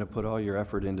when you're going to put all your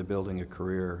effort into building a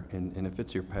career, and if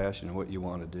it's your passion and what you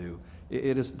want to do,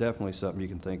 it is definitely something you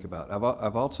can think about.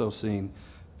 I've also seen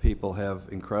people have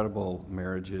incredible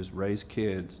marriages, raise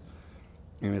kids,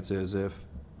 and it's as if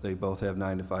they both have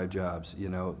 9-to-5 jobs. You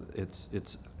know, it's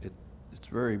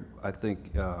very, I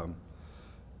think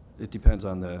it depends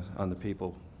on the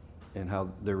people and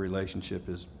how their relationship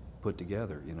is put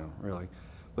together, you know, really.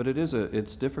 But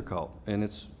it's difficult, and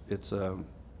it's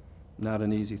not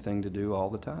an easy thing to do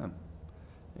all the time.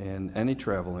 And any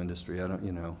travel industry,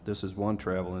 you know, this is one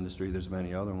travel industry, there's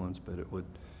many other ones, but it would,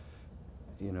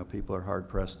 you know, people are hard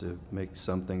pressed to make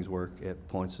some things work at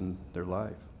points in their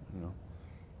life, you know.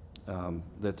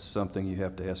 That's something you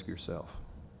have to ask yourself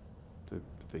to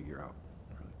figure out.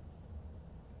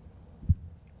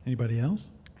 Anybody else?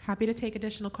 Happy to take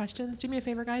additional questions. Do me a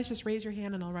favor, guys. Just raise your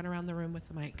hand and I'll run around the room with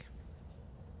the mic.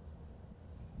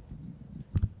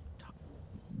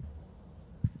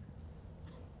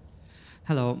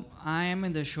 Hello, I am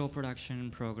in the show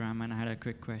production program, and I had a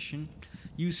quick question.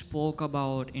 You spoke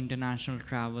about international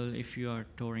travel if you are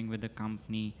touring with a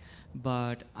company,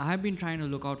 but I've been trying to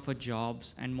look out for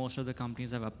jobs, and most of the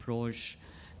companies I've approached,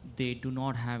 they do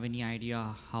not have any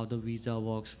idea how the visa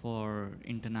works for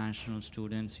international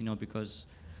students, you know, because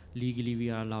legally we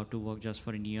are allowed to work just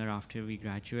for a year after we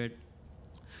graduate.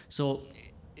 So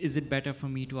is it better for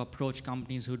me to approach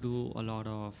companies who do a lot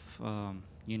of,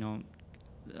 you know,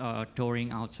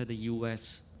 touring outside the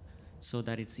U.S. so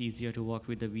that it's easier to work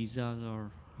with the visas,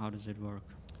 or how does it work?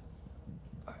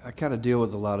 I kind of deal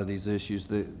with a lot of these issues.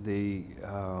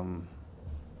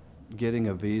 Getting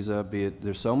a visa,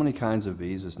 there's so many kinds of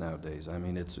visas nowadays. I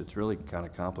mean, it's really kind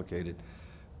of complicated.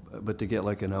 But to get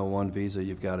like an O1 visa,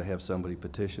 you've got to have somebody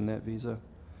petition that visa,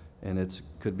 and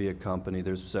could be a company.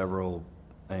 There's several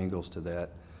angles to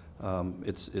that.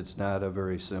 It's not a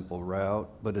very simple route,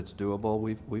 but it's doable.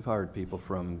 We've hired people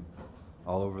from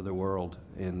all over the world,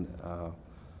 and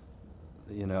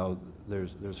you know,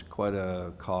 there's quite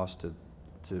a cost to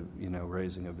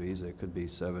raising a visa. It could be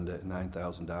 $7,000 to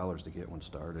 $9,000 to get one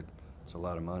started. It's a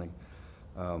lot of money.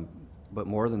 But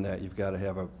more than that, you've got to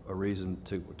have a reason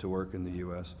to work in the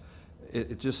U.S.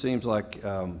 It just seems like,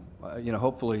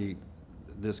 hopefully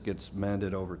this gets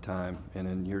mended over time, and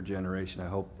in your generation, I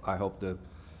hope the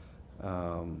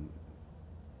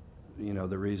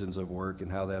reasons of work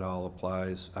and how that all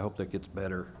applies, I hope that gets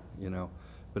better,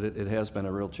 But it has been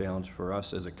a real challenge for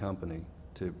us as a company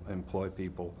to employ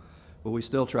people. But we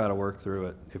still try to work through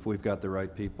it. If we've got the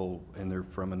right people and they're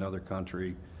from another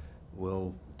country,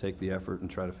 we'll take the effort and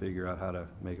try to figure out how to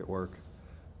make it work.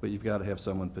 But you've got to have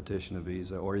someone petition a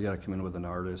visa, or you got to come in with an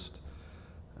artist.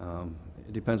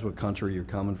 It depends what country you're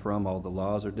coming from. All the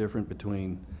laws are different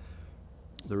between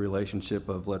the relationship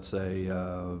of, let's say,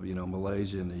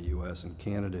 Malaysia in the U.S. and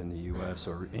Canada in the U.S.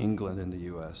 or England in the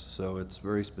U.S. So it's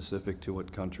very specific to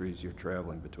what countries you're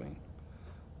traveling between.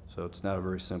 So it's not a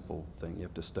very simple thing. You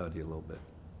have to study a little bit.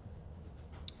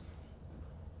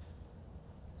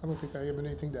 I don't think I have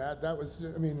anything to add. That was,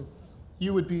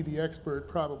 you would be the expert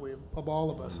probably of all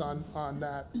of us on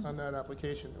that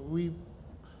application.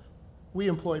 We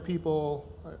employ people,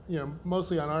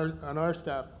 mostly on our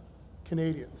staff,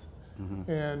 Canadians.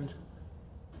 Mm-hmm. And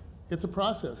it's a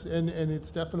process, and it's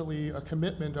definitely a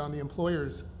commitment on the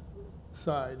employer's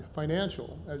side,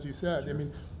 financial, as you said. Sure.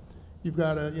 You've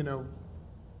got to,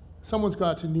 someone's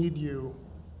got to need you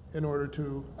in order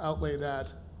to outlay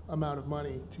that amount of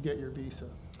money to get your visa.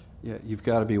 Yeah, you've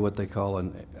got to be what they call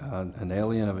an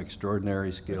alien of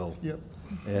extraordinary skill. Yep.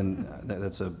 And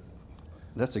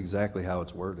that's exactly how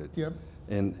it's worded. Yep.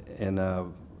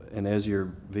 And as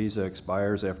your visa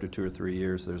expires after 2 or 3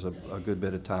 years, there's a good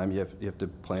bit of time. You have to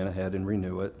plan ahead and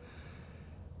renew it.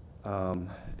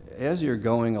 As you're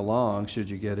going along,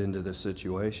 should you get into this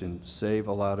situation, save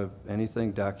a lot of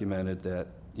anything documented that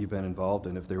you've been involved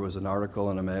in. If there was an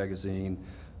article in a magazine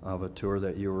of a tour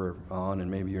that you were on and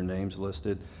maybe your name's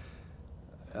listed,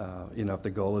 if the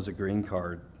goal is a green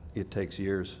card, it takes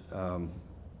years. And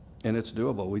it's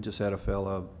doable. We just had a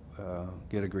fellow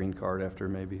get a green card after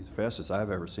maybe the fastest I've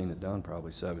ever seen it done,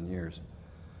 probably 7 years.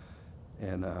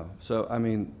 And so,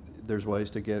 there's ways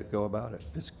to go about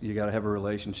it. You got to have a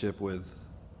relationship with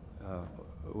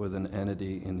an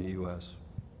entity in the U.S.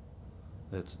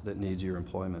 that needs your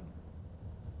employment.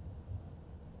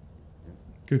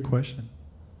 Good question.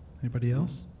 Anybody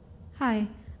else? Hi.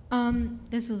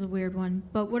 This is a weird one,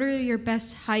 but what are your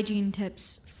best hygiene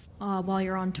tips while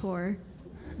you're on tour?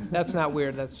 That's not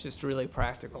weird. That's just really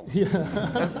practical.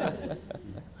 Yeah.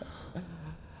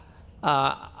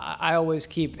 I always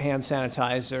keep hand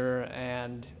sanitizer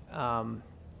and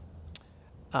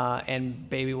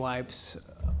baby wipes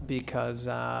because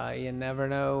you never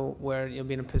know where you'll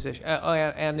be in a position.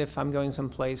 And if I'm going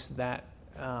someplace that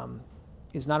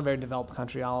is not a very developed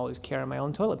country, I'll always carry my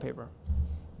own toilet paper,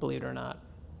 believe it or not.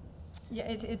 Yeah,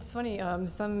 it's funny.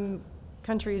 Some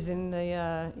countries in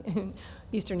the in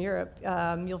Eastern Europe,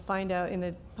 you'll find out in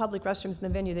the public restrooms in the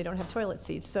venue they don't have toilet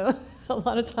seats. So a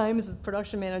lot of times the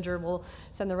production manager will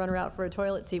send the runner out for a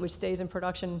toilet seat, which stays in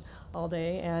production all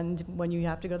day. And when you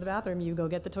have to go to the bathroom, you go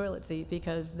get the toilet seat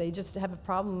because they just have a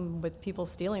problem with people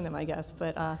stealing them, I guess.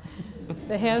 But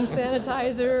the hand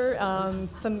sanitizer,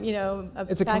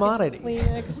 it's a commodity.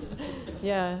 Kleenex.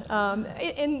 Yeah.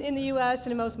 In the U.S.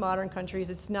 and in most modern countries,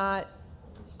 it's not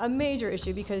a major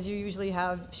issue because you usually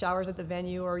have showers at the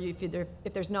venue, or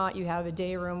if there's not, you have a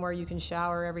day room where you can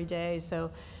shower every day.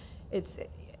 So it's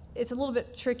a little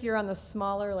bit trickier on the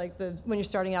smaller, when you're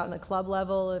starting out in the club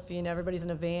level, if everybody's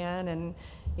in a van and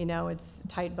it's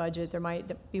tight budget, there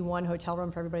might be one hotel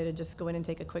room for everybody to just go in and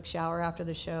take a quick shower after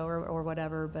the show or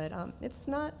whatever, but it's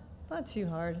not too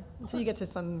hard until you get to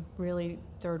some really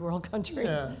third world countries.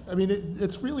 Yeah,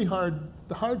 it's really hard.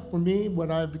 The hard for me, what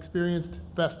I've experienced,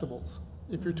 festivals.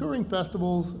 If you're touring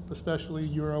festivals, especially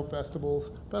Euro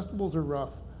festivals, festivals are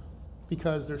rough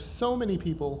because there's so many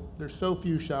people, there's so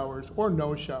few showers or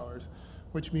no showers,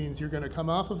 which means you're going to come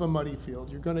off of a muddy field,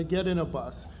 you're going to get in a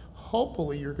bus,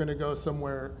 hopefully you're going to go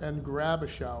somewhere and grab a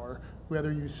shower,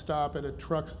 whether you stop at a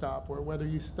truck stop or whether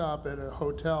you stop at a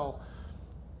hotel.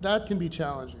 that can be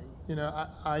challenging,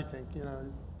 I think,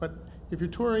 but if you're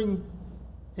touring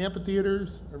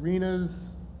amphitheaters,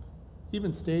 arenas,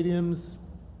 even stadiums,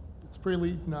 it's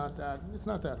not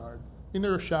that hard.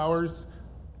 There are showers.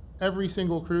 Every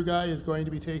single crew guy is going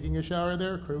to be taking a shower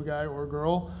there, crew guy or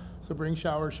girl, so bring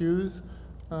shower shoes.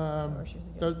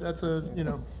 That's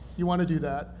you want to do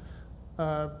that.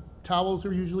 Towels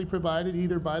are usually provided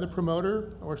either by the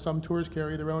promoter or some tours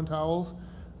carry their own towels.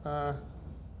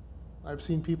 I've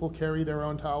seen people carry their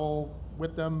own towel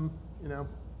with them,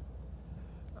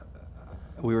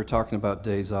 We were talking about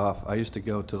days off. I used to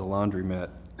go to the laundromat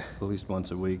at least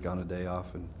once a week on a day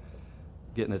off and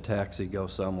get in a taxi, go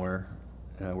somewhere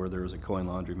where there was a coin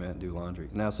laundromat and do laundry.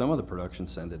 Now some of the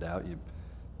productions send it out. You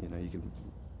can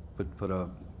put a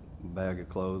bag of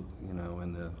clothes,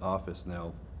 in the office,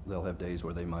 and they'll have days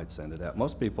where they might send it out.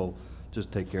 Most people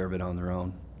just take care of it on their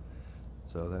own.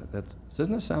 So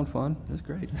doesn't this sound fun? That's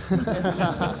great.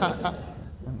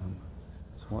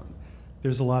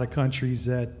 There's a lot of countries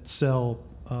that sell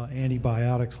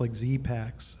antibiotics like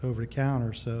Z-Packs over the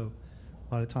counter, so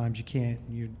a lot of times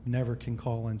you never can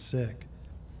call in sick.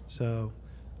 So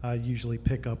I usually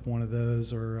pick up one of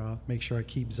those or make sure I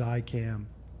keep Zicam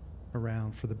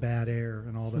around for the bad air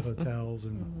in all the hotels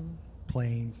and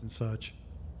planes and such.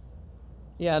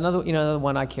 Yeah, another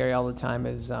one I carry all the time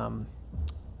is,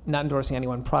 not endorsing any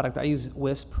one product. I use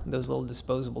Wisp, those little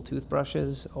disposable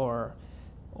toothbrushes, or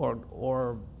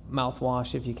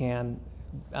mouthwash if you can,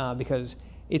 because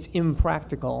it's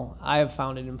impractical. I have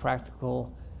found it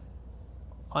impractical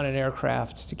on an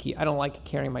aircraft to keep. I don't like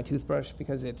carrying my toothbrush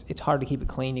because it's hard to keep it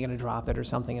clean. You're gonna drop it or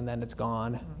something and then it's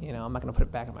gone. I'm not gonna put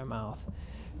it back in my mouth.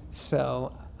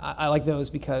 So I like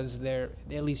those because at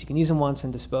least you can use them once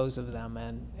and dispose of them,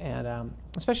 and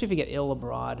especially if you get ill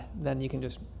abroad, then you can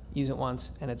just use it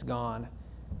once and it's gone.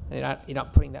 And you're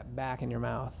not putting that back in your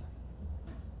mouth.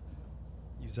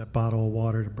 Use that bottle of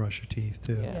water to brush your teeth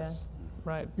too. Yes. Yeah.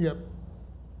 Right. Yep.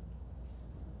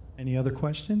 Any other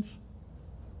questions?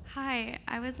 Hi,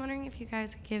 I was wondering if you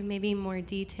guys could give maybe more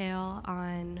detail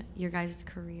on your guys'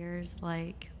 careers,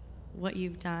 like what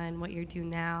you've done, what you do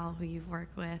now, who you've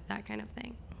worked with, that kind of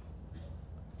thing.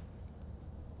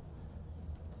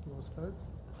 You want to start?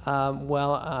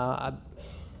 I've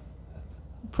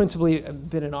principally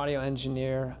been an audio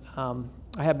engineer.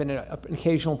 I have been an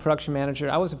occasional production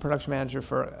manager. I was a production manager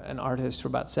for an artist for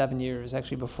about 7 years,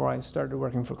 actually, before I started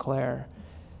working for Clair.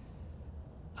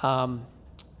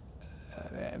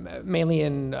 Mainly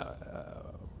in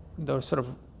those sort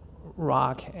of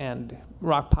rock,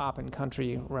 pop, and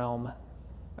country realm.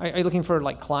 Are you looking for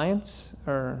like clients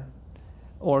or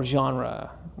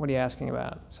genre? What are you asking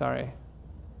about? Sorry.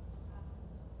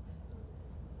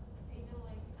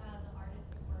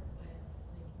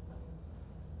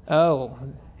 Oh,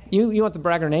 you want the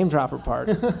bragger name dropper part?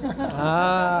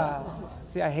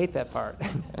 See, I hate that part.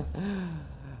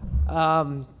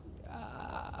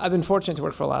 I've been fortunate to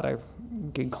work for a lot of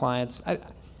good clients.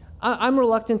 I'm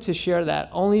reluctant to share that,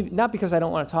 only not because I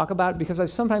don't want to talk about it, because I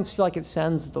sometimes feel like it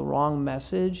sends the wrong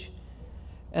message,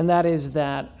 and that is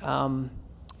that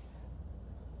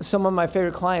some of my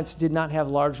favorite clients did not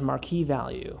have large marquee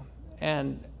value,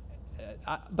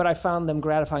 but I found them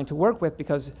gratifying to work with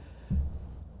because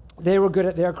they were good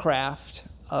at their craft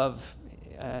of,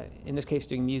 in this case,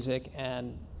 doing music,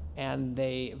 and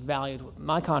they valued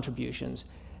my contributions.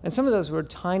 And some of those were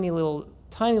tiny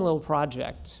little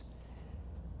projects.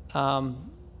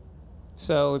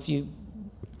 So if you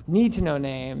need to know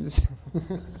names,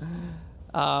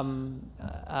 Paul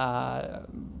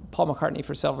McCartney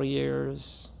for several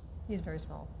years. He's very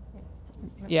small.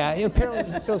 Yeah,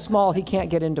 apparently he's so small he can't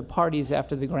get into parties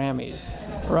after the Grammys,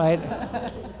 right?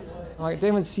 Did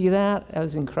anyone see that? That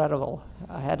was incredible.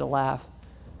 I had to laugh.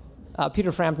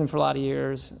 Peter Frampton for a lot of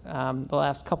years. The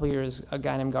last couple of years, a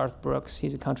guy named Garth Brooks.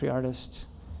 He's a country artist.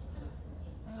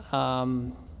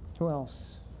 Who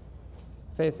else?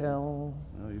 Faith Hill.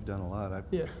 Oh, you've done a lot. I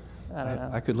don't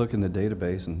know. I could look in the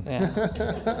database and. Yeah.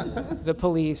 The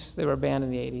Police. They were a band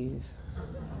in the '80s.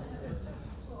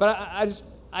 But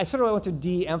I sort of want to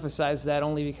de-emphasize that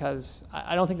only because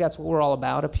I don't think that's what we're all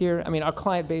about up here. I mean, our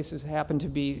client bases happen to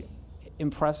be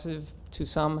impressive to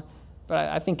some, but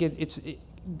I think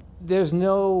there's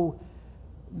no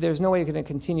way you're going to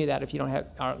continue that if you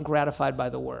aren't gratified by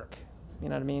the work. You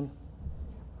know what I mean?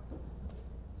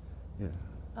 Yeah.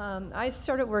 I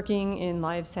started working in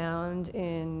live sound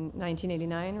in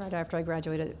 1989, right after I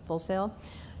graduated at Full Sail.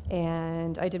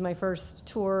 And I did my first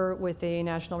tour with a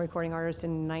national recording artist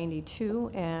in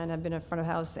 '92, and I've been a front of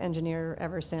house engineer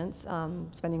ever since,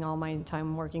 spending all my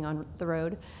time working on the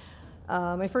road.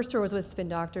 My first tour was with Spin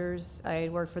Doctors. I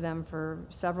had worked for them for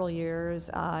several years.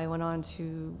 I went on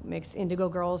to mix Indigo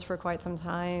Girls for quite some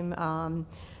time.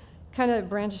 Kind of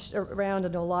branched around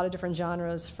into a lot of different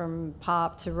genres, from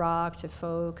pop to rock to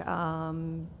folk.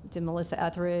 Did Melissa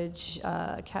Etheridge,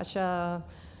 Kesha,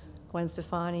 Gwen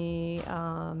Stefani,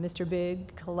 Mr.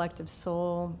 Big, Collective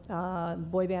Soul,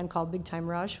 boy band called Big Time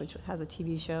Rush, which has a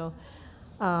TV show.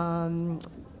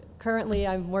 Currently,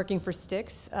 I'm working for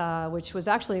STYX, which was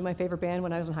actually my favorite band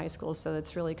when I was in high school, so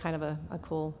it's really kind of a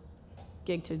cool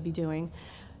gig to be doing.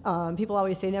 People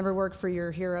always say never work for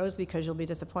your heroes because you'll be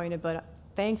disappointed, but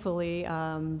thankfully,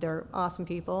 they're awesome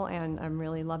people, and I'm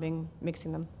really loving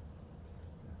mixing them.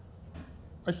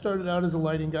 I started out as a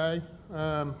lighting guy.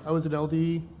 I was an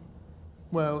LD.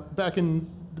 Well, back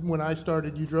when I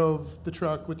started, you drove the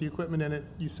truck with the equipment in it,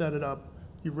 you set it up,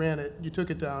 you ran it, you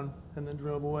took it down, and then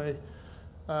drove away.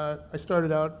 I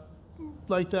started out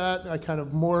like that. I kind of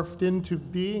morphed into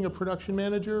being a production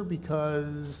manager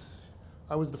because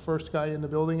I was the first guy in the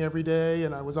building every day,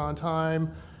 and I was on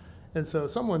time. And so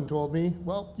someone told me,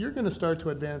 well, you're going to start to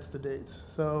advance the dates.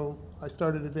 So I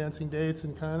started advancing dates,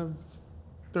 and kind of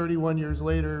 31 years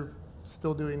later,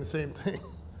 still doing the same thing.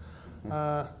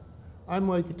 I'm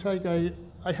like Tike,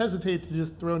 I hesitate to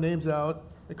just throw names out.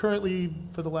 I currently,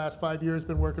 for the last 5 years,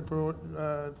 been working for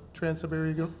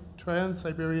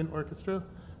Trans-Siberian Orchestra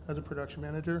as a production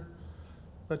manager.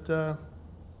 But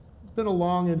it's been a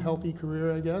long and healthy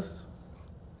career, I guess.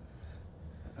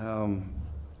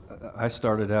 I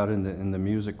started out in the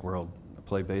music world. I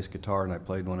played bass guitar, and I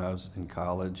played when I was in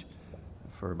college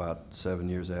for about 7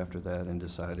 years after that, and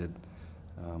decided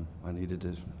I needed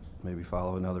to maybe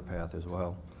follow another path as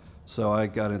well. So I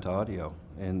got into audio,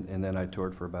 and then I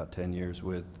toured for about 10 years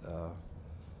with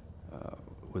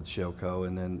Showco,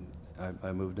 and then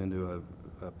I moved into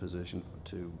a position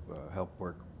to help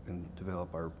work and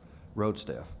develop our road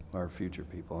staff, our future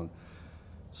people. And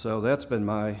so that's been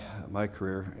my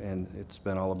career, and it's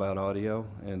been all about audio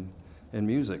and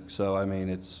music. So I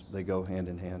mean, they go hand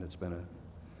in hand. It's been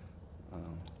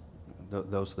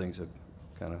those things have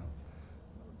kind of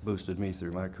boosted me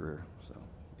through my career. So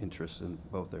interests in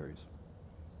both areas.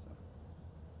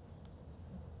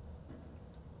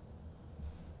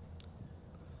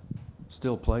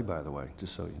 Still play, by the way,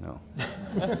 just so you know.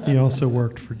 He also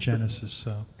worked for Genesis,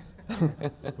 so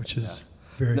which is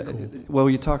very cool. Well,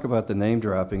 you talk about the name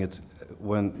dropping. It's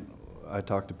when I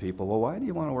talk to people, well, why do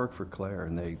you want to work for Clair?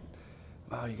 And they,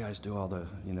 oh, you guys do all the,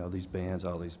 these bands,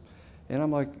 all these. And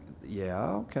I'm like, yeah,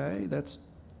 okay, that's,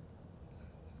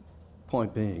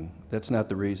 point being, that's not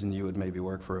the reason you would maybe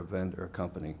work for a vendor or a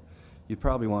company. You'd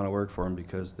probably want to work for them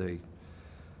because they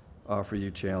offer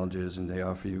you challenges and they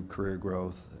offer you career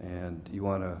growth, and you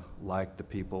want to like the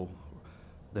people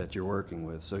that you're working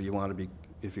with. So you want to be,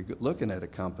 if you're looking at a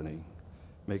company,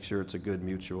 make sure it's a good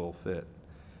mutual fit.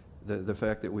 The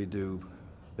fact that we do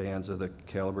bands of the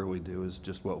caliber we do is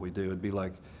just what we do. It'd be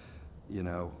like, you're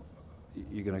going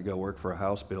to go work for a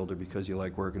house builder because you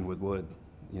like working with wood.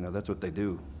 That's what they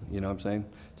do. You know what I'm saying?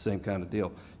 Same kind of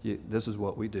deal. This is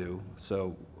what we do.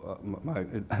 So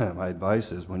my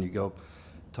advice is, when you go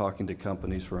talking to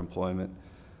companies for employment,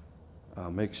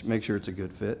 make sure it's a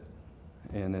good fit,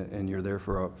 and you're there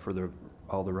for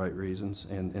all the right reasons,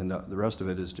 and the rest of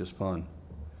it is just fun.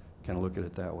 Kind of look at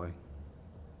it that way.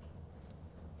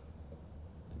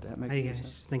 Did that make Hi sense?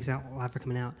 guys, thanks a lot for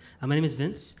coming out. My name is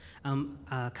Vince. Kind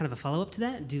of a follow-up to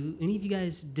that. Do any of you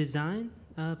guys design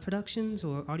productions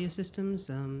or audio systems,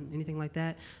 anything like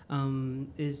that?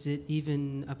 Is it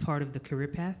even a part of the career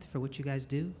path for what you guys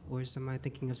do, or am I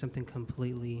thinking of something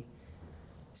completely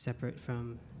separate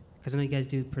from, because I know you guys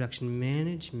do production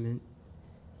management.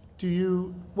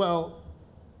 Well,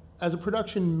 as a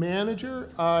production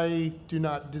manager, I do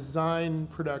not design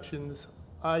productions.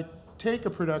 I take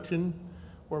a production,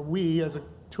 or we as a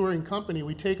touring company,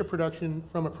 we take a production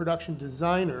from a production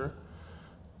designer.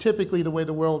 Typically, the way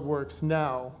the world works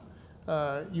now,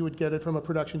 you would get it from a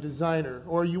production designer,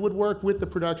 or you would work with the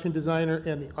production designer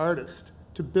and the artist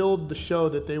to build the show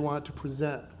that they want to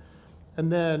present.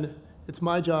 And then it's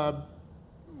my job,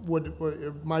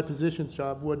 my position's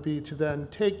job would be to then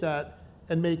take that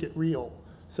and make it real.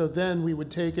 So then we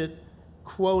would take it,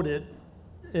 quote it,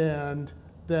 and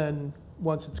then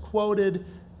once it's quoted,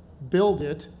 build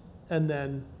it, and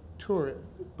then tour it.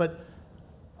 But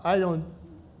I don't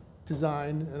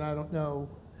design, and I don't know.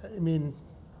 I mean,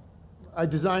 I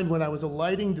designed when I was a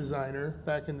lighting designer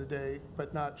back in the day,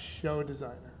 but not show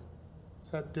designer.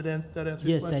 Did that answer your question?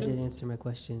 Yes, that did answer my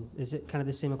question. Is it kind of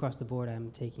the same across the board?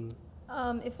 I'm taking.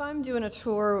 If I'm doing a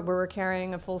tour where we're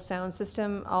carrying a full sound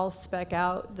system, I'll spec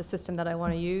out the system that I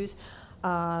want to use.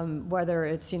 whether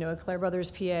it's, a Clair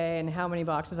Brothers PA and how many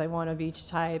boxes I want of each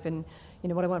type, and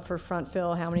what I want for front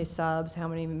fill, how many subs, how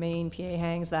many main PA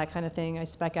hangs, that kind of thing. I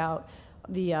spec out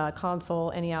the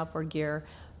console, any outboard gear,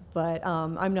 but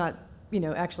I'm not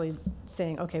actually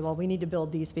saying, okay, well, we need to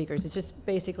build these speakers. It's just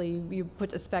basically you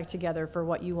put a spec together for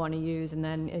what you want to use, and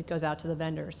then it goes out to the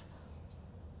vendors.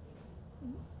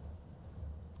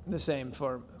 The same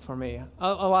for me.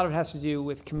 A lot of it has to do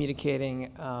with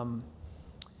communicating,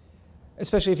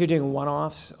 especially if you're doing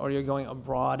one-offs or you're going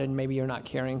abroad and maybe you're not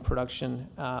carrying production.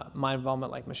 My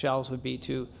involvement, like Michelle's, would be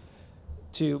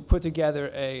to put together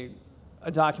a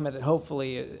document that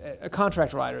hopefully, a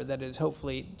contract writer that is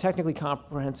hopefully technically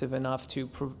comprehensive enough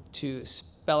to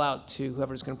spell out to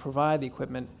whoever's going to provide the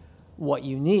equipment what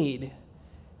you need,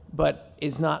 but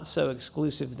is not so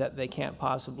exclusive that they can't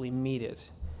possibly meet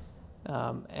it.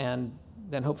 And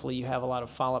then hopefully you have a lot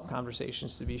of follow-up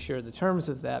conversations to be sure the terms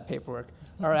of that paperwork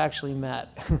are actually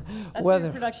met. That's where the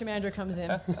production manager comes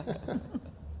in.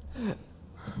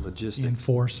 Logistics. The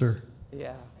enforcer.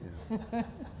 Yeah.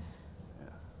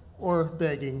 Or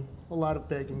begging, a lot of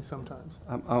begging sometimes.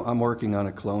 I'm working on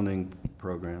a cloning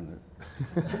program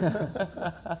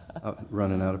that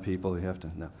running out of people. You have to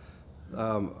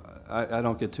no. I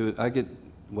don't get to it.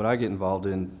 What I get involved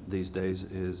in these days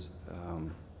is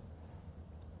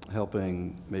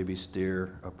helping maybe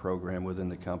steer a program within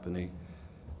the company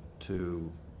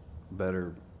to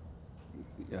better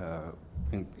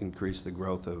increase the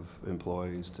growth of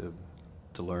employees to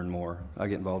learn more. I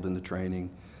get involved in the training.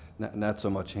 Not so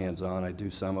much hands-on. I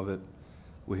do some of it.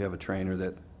 We have a trainer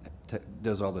that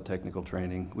does all the technical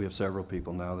training. We have several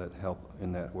people now that help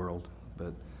in that world.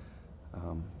 But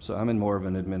so I'm in more of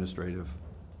an administrative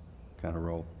kind of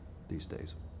role these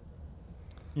days.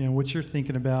 What you're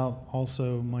thinking about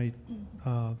also might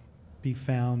be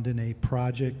found in a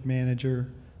project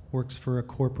manager, works for a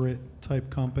corporate type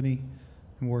company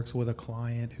and works with a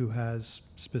client who has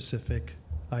specific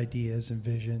ideas and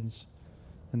visions.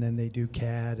 And then they do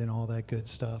CAD and all that good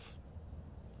stuff.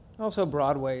 Also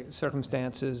Broadway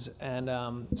circumstances and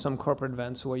some corporate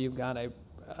events where you've got a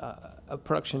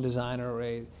production designer or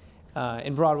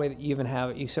in Broadway you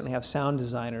certainly have sound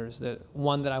designers.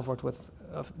 One that I've worked with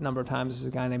a number of times is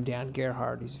a guy named Dan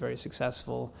Gerhardt. He's very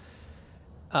successful.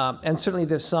 And certainly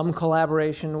there's some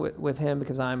collaboration with him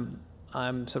because I'm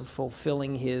sort of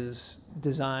fulfilling his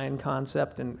design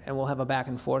concept and we'll have a back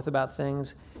and forth about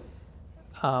things.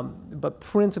 But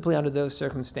principally under those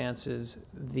circumstances,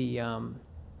 the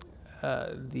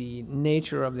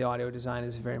nature of the audio design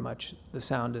is very much the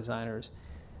sound designers.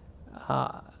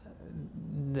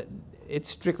 It's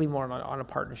strictly more on a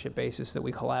partnership basis that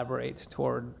we collaborate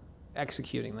toward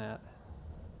executing that.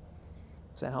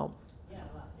 Does that help? Yeah,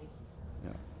 a lot. Thank you.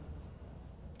 Yeah.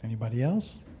 Anybody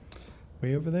else?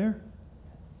 Way over there?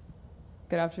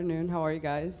 Good afternoon. How are you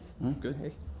guys?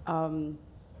 Good.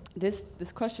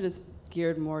 This question is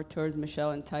geared more towards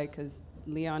Michelle and Tike because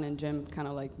Leon and Jim kind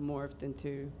of like morphed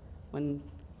into when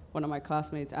one of my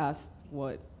classmates asked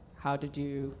who did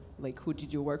you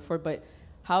work for? But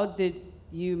how did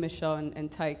you, Michelle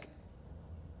and Tike,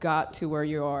 got to where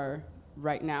you are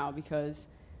right now? Because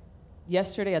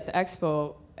yesterday at the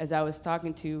expo, as I was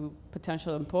talking to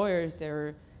potential employers, they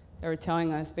were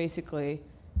telling us basically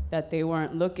that they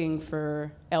weren't looking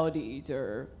for LDs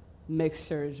or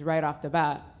mixers right off the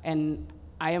bat. And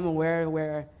I am aware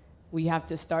where we have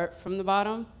to start from the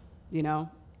bottom,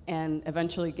 and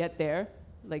eventually get there,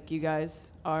 like you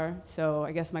guys are. So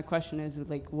I guess my question is,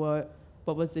 what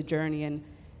was the journey? And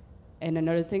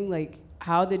another thing,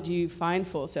 how did you find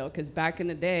Full Sail? Because back in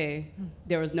the day,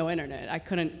 there was no internet.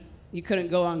 You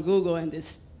couldn't go on Google and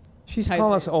just. She's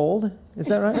calling us old. Is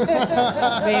that right?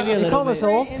 Maybe a little bit. You call us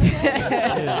old?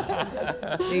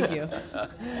 Thank you.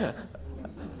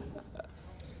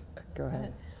 Go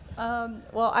ahead.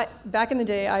 Back in the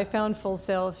day, I found Full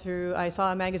Sail I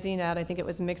saw a magazine ad, I think it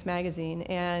was Mix Magazine,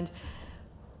 and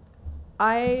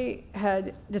I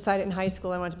had decided in high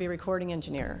school I wanted to be a recording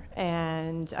engineer,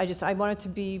 and I wanted to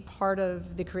be part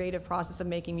of the creative process of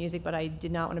making music, but I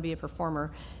did not want to be a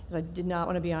performer, because I did not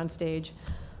want to be on stage.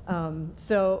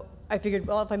 So I figured,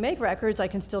 well, if I make records, I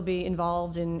can still be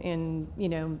involved in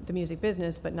the music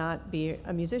business, but not be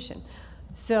a musician.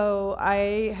 So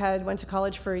I went to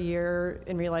college for a year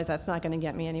and realized that's not going to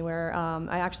get me anywhere.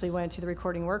 I actually went to the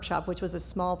recording workshop, which was a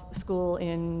small school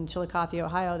in Chillicothe,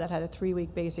 Ohio, that had a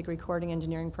 3-week basic recording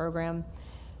engineering program.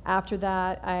 After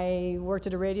that, I worked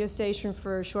at a radio station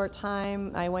for a short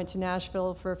time. I went to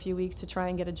Nashville for a few weeks to try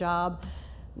and get a job,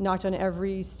 knocked on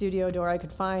every studio door I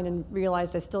could find, and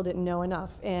realized I still didn't know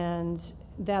enough. And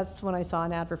that's when I saw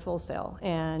an ad for Full Sail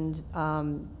and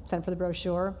sent for the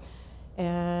brochure.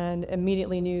 and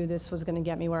immediately knew this was going to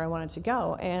get me where I wanted to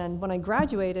go. And when I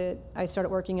graduated, I started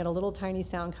working at a little tiny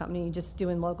sound company, just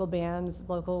doing local bands,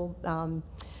 local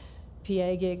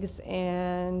PA gigs,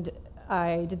 and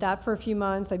I did that for a few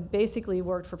months. I basically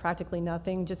worked for practically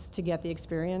nothing just to get the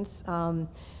experience.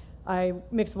 I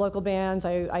mixed local bands.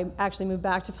 I actually moved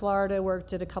back to Florida,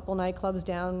 worked at a couple nightclubs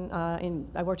down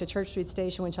I worked at Church Street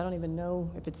Station, which I don't even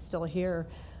know if it's still here.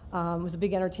 It was a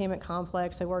big entertainment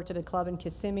complex. I worked at a club in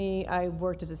Kissimmee. I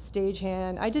worked as a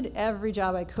stagehand. I did every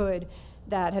job I could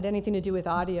that had anything to do with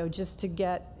audio just to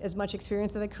get as much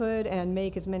experience as I could and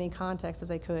make as many contacts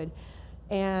as I could.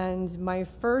 And my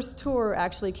first tour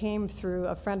actually came through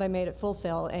a friend I made at Full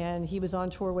Sail, and he was on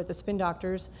tour with the Spin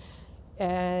Doctors.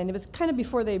 And it was kind of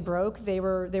before they broke. They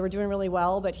were doing really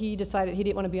well, but he decided he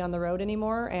didn't want to be on the road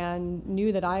anymore and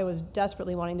knew that I was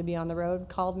desperately wanting to be on the road,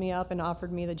 called me up and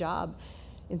offered me the job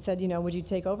and said, would you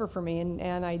take over for me?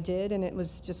 And I did, and it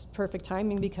was just perfect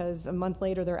timing because a month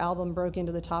later their album broke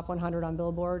into the top 100 on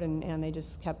Billboard, and they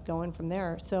just kept going from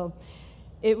there. So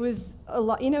it was a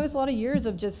lot, it was a lot of years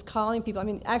of just calling people. I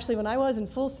mean, actually, when I was in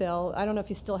Full Sail, I don't know if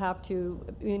you still have to,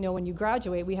 when you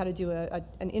graduate, we had to do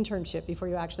an internship before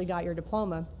you actually got your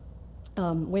diploma,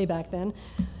 way back then.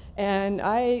 And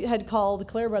I had called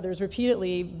Clair Brothers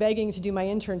repeatedly, begging to do my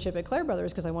internship at Clair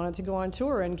Brothers because I wanted to go on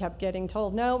tour, and kept getting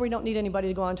told, no, we don't need anybody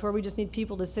to go on tour. We just need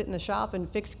people to sit in the shop and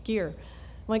fix gear.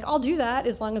 I'm like, I'll do that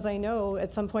as long as I know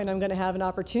at some point I'm going to have an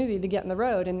opportunity to get in the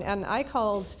road. And I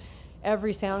called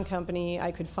every sound company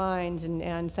I could find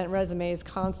and sent resumes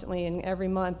constantly, and every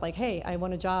month, like, hey, I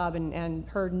want a job, and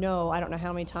heard no, I don't know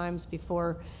how many times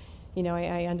before, I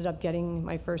ended up getting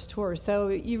my first tour. So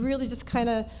you really just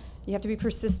you have to be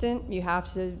persistent. You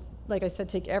have to, like I said,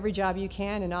 take every job you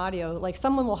can in audio. Like,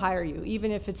 someone will hire you,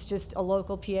 even if it's just a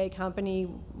local PA company,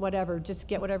 whatever. Just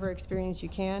get whatever experience you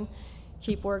can.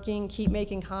 Keep working, keep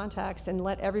making contacts, and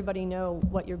let everybody know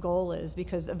what your goal is,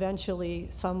 because eventually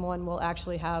someone will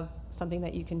actually have something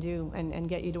that you can do and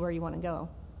get you to where you want to go.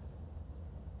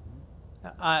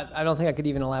 I don't think I could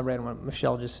even elaborate on what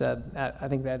Michelle just said. I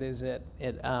think that is it.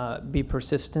 Be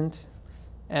persistent,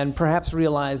 and perhaps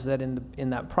realize that in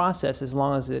that process, as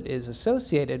long as it is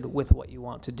associated with what you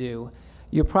want to do,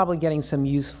 you're probably getting some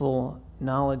useful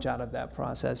knowledge out of that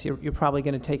process. You're probably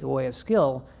going to take away a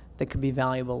skill that could be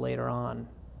valuable later on.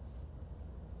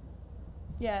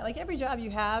 Yeah, like every job you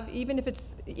have, even if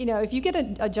it's, if you get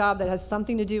a job that has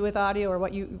something to do with audio or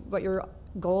what your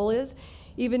goal is,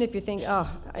 even if you think,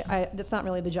 that's not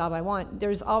really the job I want,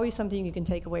 there's always something you can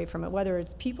take away from it, whether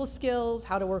it's people skills,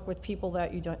 how to work with people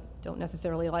that you don't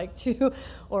necessarily like to,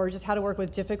 or just how to work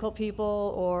with difficult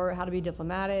people, or how to be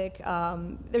diplomatic.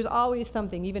 There's always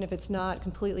something, even if it's not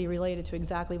completely related to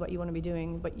exactly what you want to be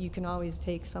doing, but you can always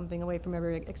take something away from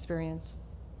every experience.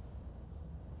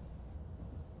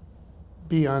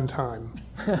 Be on time.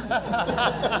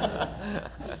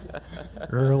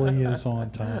 Early is on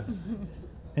time.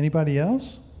 Anybody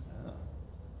else?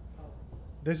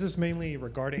 This is mainly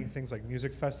regarding things like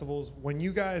music festivals. When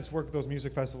you guys work at those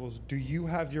music festivals, do you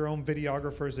have your own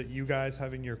videographers that you guys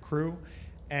have in your crew?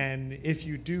 And if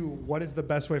you do, what is the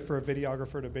best way for a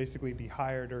videographer to basically be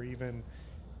hired or even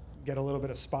get a little bit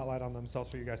of spotlight on themselves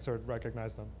for you guys to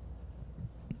recognize them?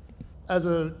 As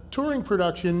a touring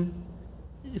production,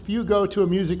 if you go to a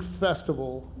music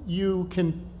festival, you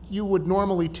would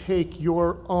normally take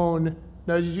your own.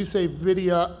 Now, did you say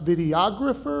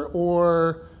videographer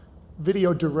or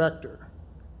video director?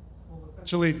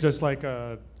 Actually, just like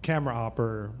a camera op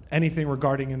or anything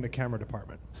regarding in the camera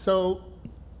department. So,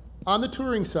 on the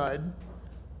touring side,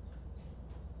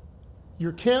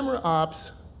 your camera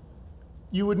ops,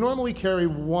 you would normally carry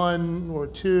one or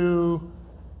two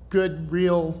good,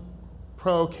 real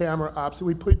pro camera ops that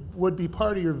would be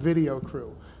part of your video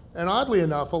crew. And oddly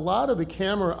enough, a lot of the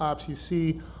camera ops you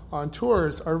see on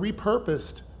tours are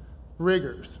repurposed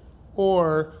riggers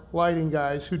or lighting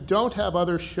guys who don't have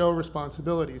other show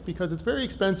responsibilities, because it's very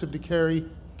expensive to carry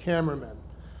cameramen.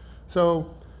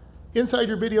 So inside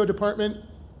your video department,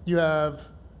 you have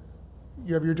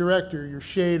your director, your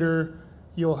shader,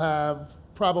 you'll have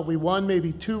probably one,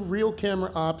 maybe two real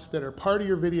camera ops that are part of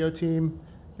your video team,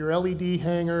 your LED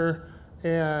hanger,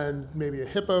 and maybe a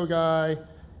hippo guy.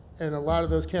 And a lot of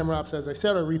those camera ops, as I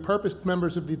said, are repurposed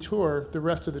members of the tour, the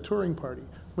rest of the touring party.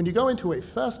 When you go into a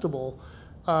festival,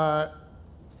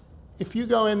 if you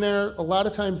go in there, a lot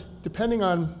of times, depend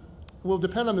on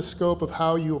the scope of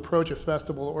how you approach a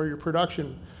festival or your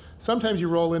production. Sometimes you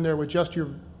roll in there with just your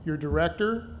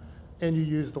director and you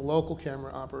use the local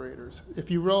camera operators.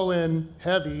 If you roll in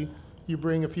heavy, you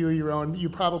bring a few of your own. You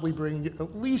probably bring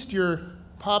at least your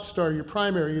pop star, your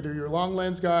primary, either your long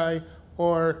lens guy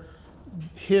or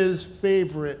his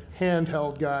favorite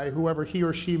handheld guy, whoever he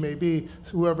or she may be,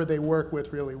 whoever they work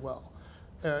with really well,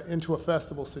 into a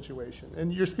festival situation.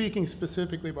 And you're speaking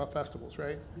specifically about festivals,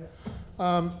 right?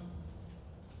 Yeah.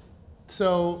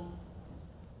 So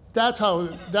that's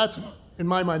in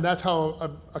my mind, that's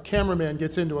how a cameraman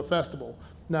gets into a festival.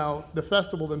 Now, the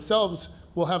festival themselves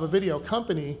will have a video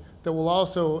company that will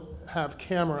also have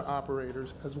camera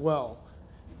operators as well.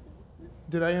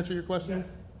 Did I answer your question?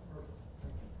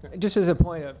 Yes. Just as a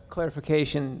point of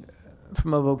clarification,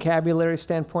 from a vocabulary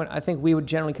standpoint, I think we would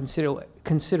generally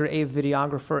consider a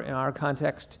videographer in our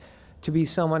context to be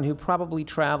someone who probably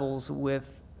travels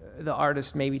with the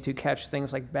artist maybe to catch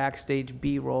things like backstage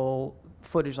B-roll,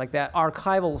 footage like that,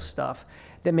 archival stuff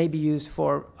that may be used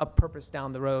for a purpose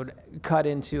down the road, cut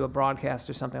into a broadcast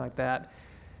or something like that.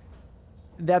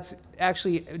 That's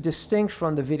actually distinct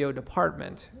from the video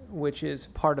department, which is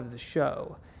part of the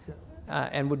show,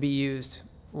 and would be used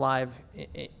live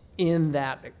in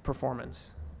that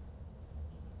performance.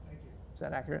 Thank you. Is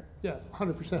that accurate? Yeah,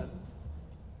 100%.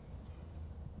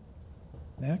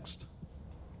 Next.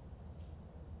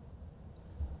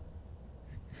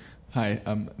 Hi,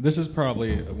 this is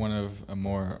probably one of a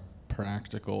more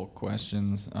practical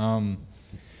questions.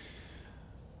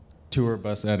 Tour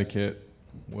bus etiquette,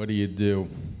 what do you do?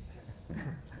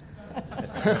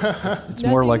 It's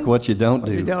more like what you don't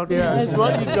do. Yeah, it's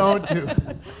what you don't do.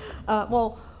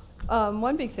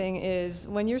 One big thing is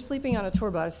when you're sleeping on a tour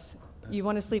bus, you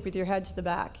want to sleep with your head to the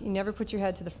back. You never put your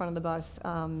head to the front of the bus.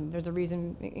 There's a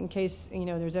reason in case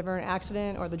there's ever an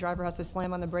accident or the driver has to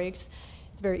slam on the brakes.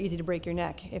 It's very easy to break your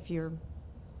neck if you're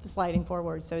sliding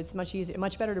forward. So it's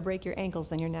much better to break your ankles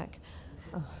than your neck.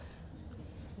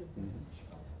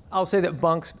 I'll say that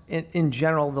bunks, in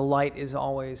general, the light is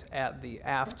always at the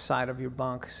aft side of your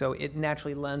bunk, so it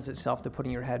naturally lends itself to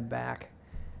putting your head back,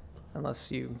 unless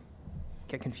you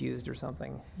get confused or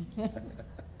something.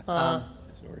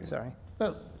 Sorry.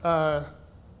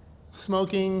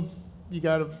 Smoking, you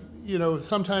gotta,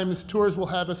 sometimes tours will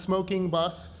have a smoking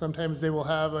bus. Sometimes they will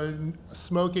have a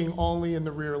smoking only in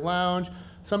the rear lounge.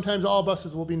 Sometimes all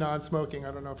buses will be non-smoking.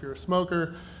 I don't know if you're a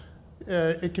smoker.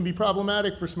 It can be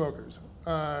problematic for smokers.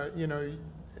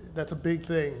 That's a big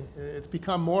thing. It's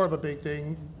become more of a big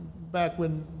thing. Back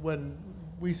when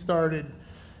we started,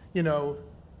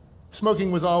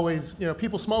 smoking was always,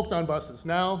 people smoked on buses.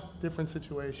 Now, different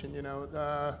situation,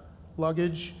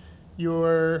 luggage,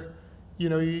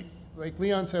 like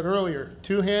Leon said earlier,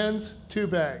 2 hands, 2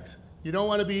 bags. You don't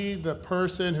want to be the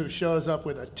person who shows up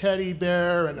with a teddy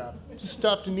bear and a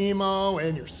stuffed Nemo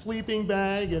and your sleeping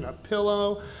bag and a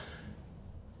pillow.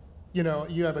 You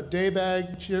have a day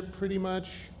bag chip pretty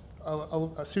much,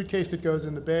 a suitcase that goes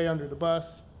in the bay under the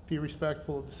bus. Be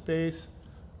respectful of the space.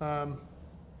 What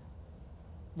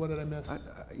did I miss?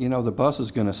 The bus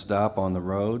is going to stop on the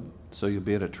road, so you'll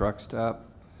be at a truck stop,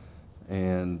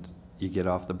 and you get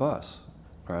off the bus,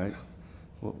 right?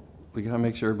 Well, we got to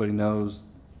make sure everybody knows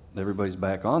everybody's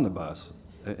back on the bus.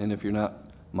 And if you're not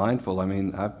mindful,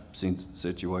 I've seen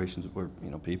situations where,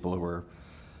 people were,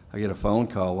 I get a phone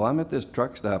call, well, I'm at this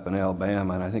truck stop in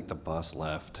Alabama, and I think the bus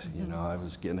left. I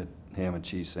was getting a ham and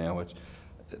cheese sandwich.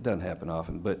 It doesn't happen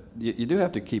often, but you do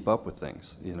have to keep up with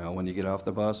things. When you get off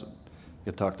the bus,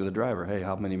 you talk to the driver, hey,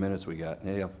 how many minutes we got?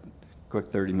 Hey, a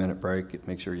quick 30-minute break,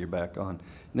 make sure you're back on. And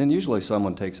then usually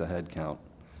someone takes a head count.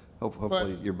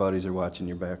 Hopefully your buddies are watching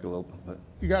your back a little bit.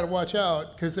 You got to watch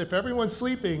out, because if everyone's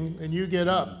sleeping and you get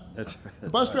up, that's the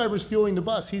bus driver's fueling the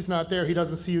bus. He's not there. He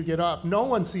doesn't see you get off. No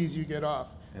one sees you get off.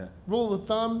 Yeah. Rule of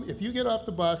thumb, if you get off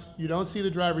the bus, you don't see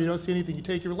the driver, you don't see anything, you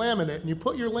take your laminate and you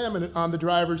put your laminate on the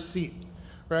driver's seat,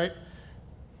 right?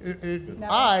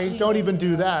 I don't even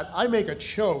do that. I make a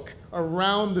choke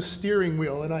around the steering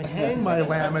wheel and I hang my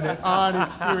laminate on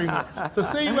his steering wheel. So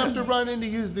say you have to run in to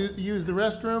use the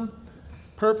restroom,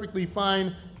 perfectly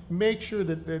fine. Make sure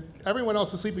that everyone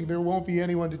else is sleeping. There won't be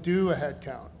anyone to do a head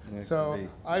count. So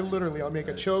I'll make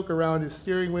a choke around his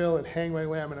steering wheel and hang my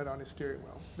laminate on his steering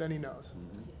wheel. Then he knows.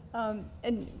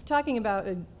 And talking about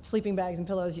sleeping bags and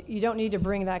pillows, you don't need to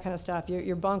bring that kind of stuff.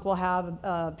 Your bunk will have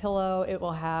a pillow. It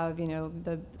will have,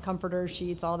 the comforter,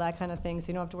 sheets, all that kind of thing, so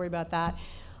you don't have to worry about that.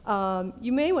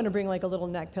 You may want to bring like a little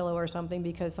neck pillow or something,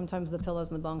 because sometimes the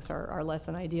pillows in the bunks are less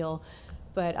than ideal.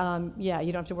 But yeah,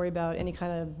 you don't have to worry about any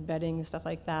kind of bedding and stuff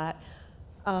like that.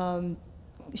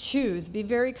 Shoes, be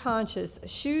very conscious.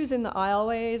 Shoes in the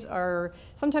aisleways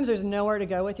sometimes there's nowhere to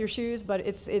go with your shoes, but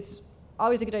it's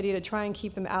always a good idea to try and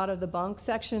keep them out of the bunk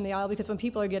section in the aisle, because when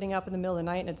people are getting up in the middle of the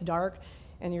night and it's dark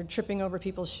and you're tripping over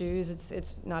people's shoes,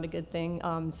 it's not a good thing.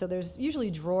 So there's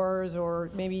usually drawers or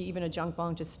maybe even a junk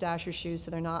bunk. Just stash your shoes so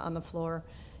they're not on the floor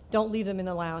don't leave them in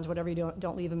the lounge. Whatever you do,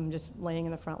 don't leave them just laying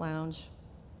in the front lounge.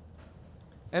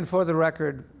 And for the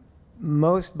record,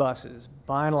 most buses,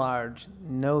 by and large,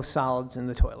 no solids in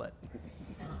the toilet,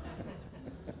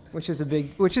 which is a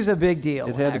big deal.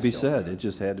 It had to be actually. said. It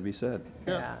just had to be said.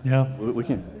 Yeah. Yeah. We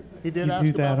can. He did You ask do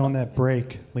about that on buses. that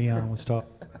break, Leon was talking.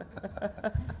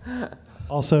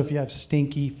 Also, if you have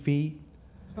stinky feet,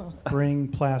 bring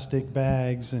plastic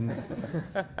bags and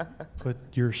put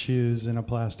your shoes in a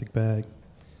plastic bag.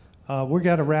 We're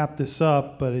got to wrap this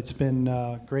up, but it's been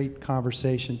a great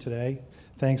conversation today.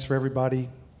 Thanks for everybody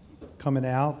coming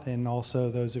out and also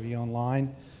those of you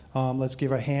online. Let's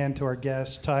give a hand to our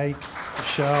guests, Tike,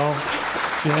 Michelle,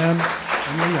 Jim,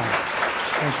 and Leon.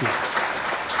 Thank you.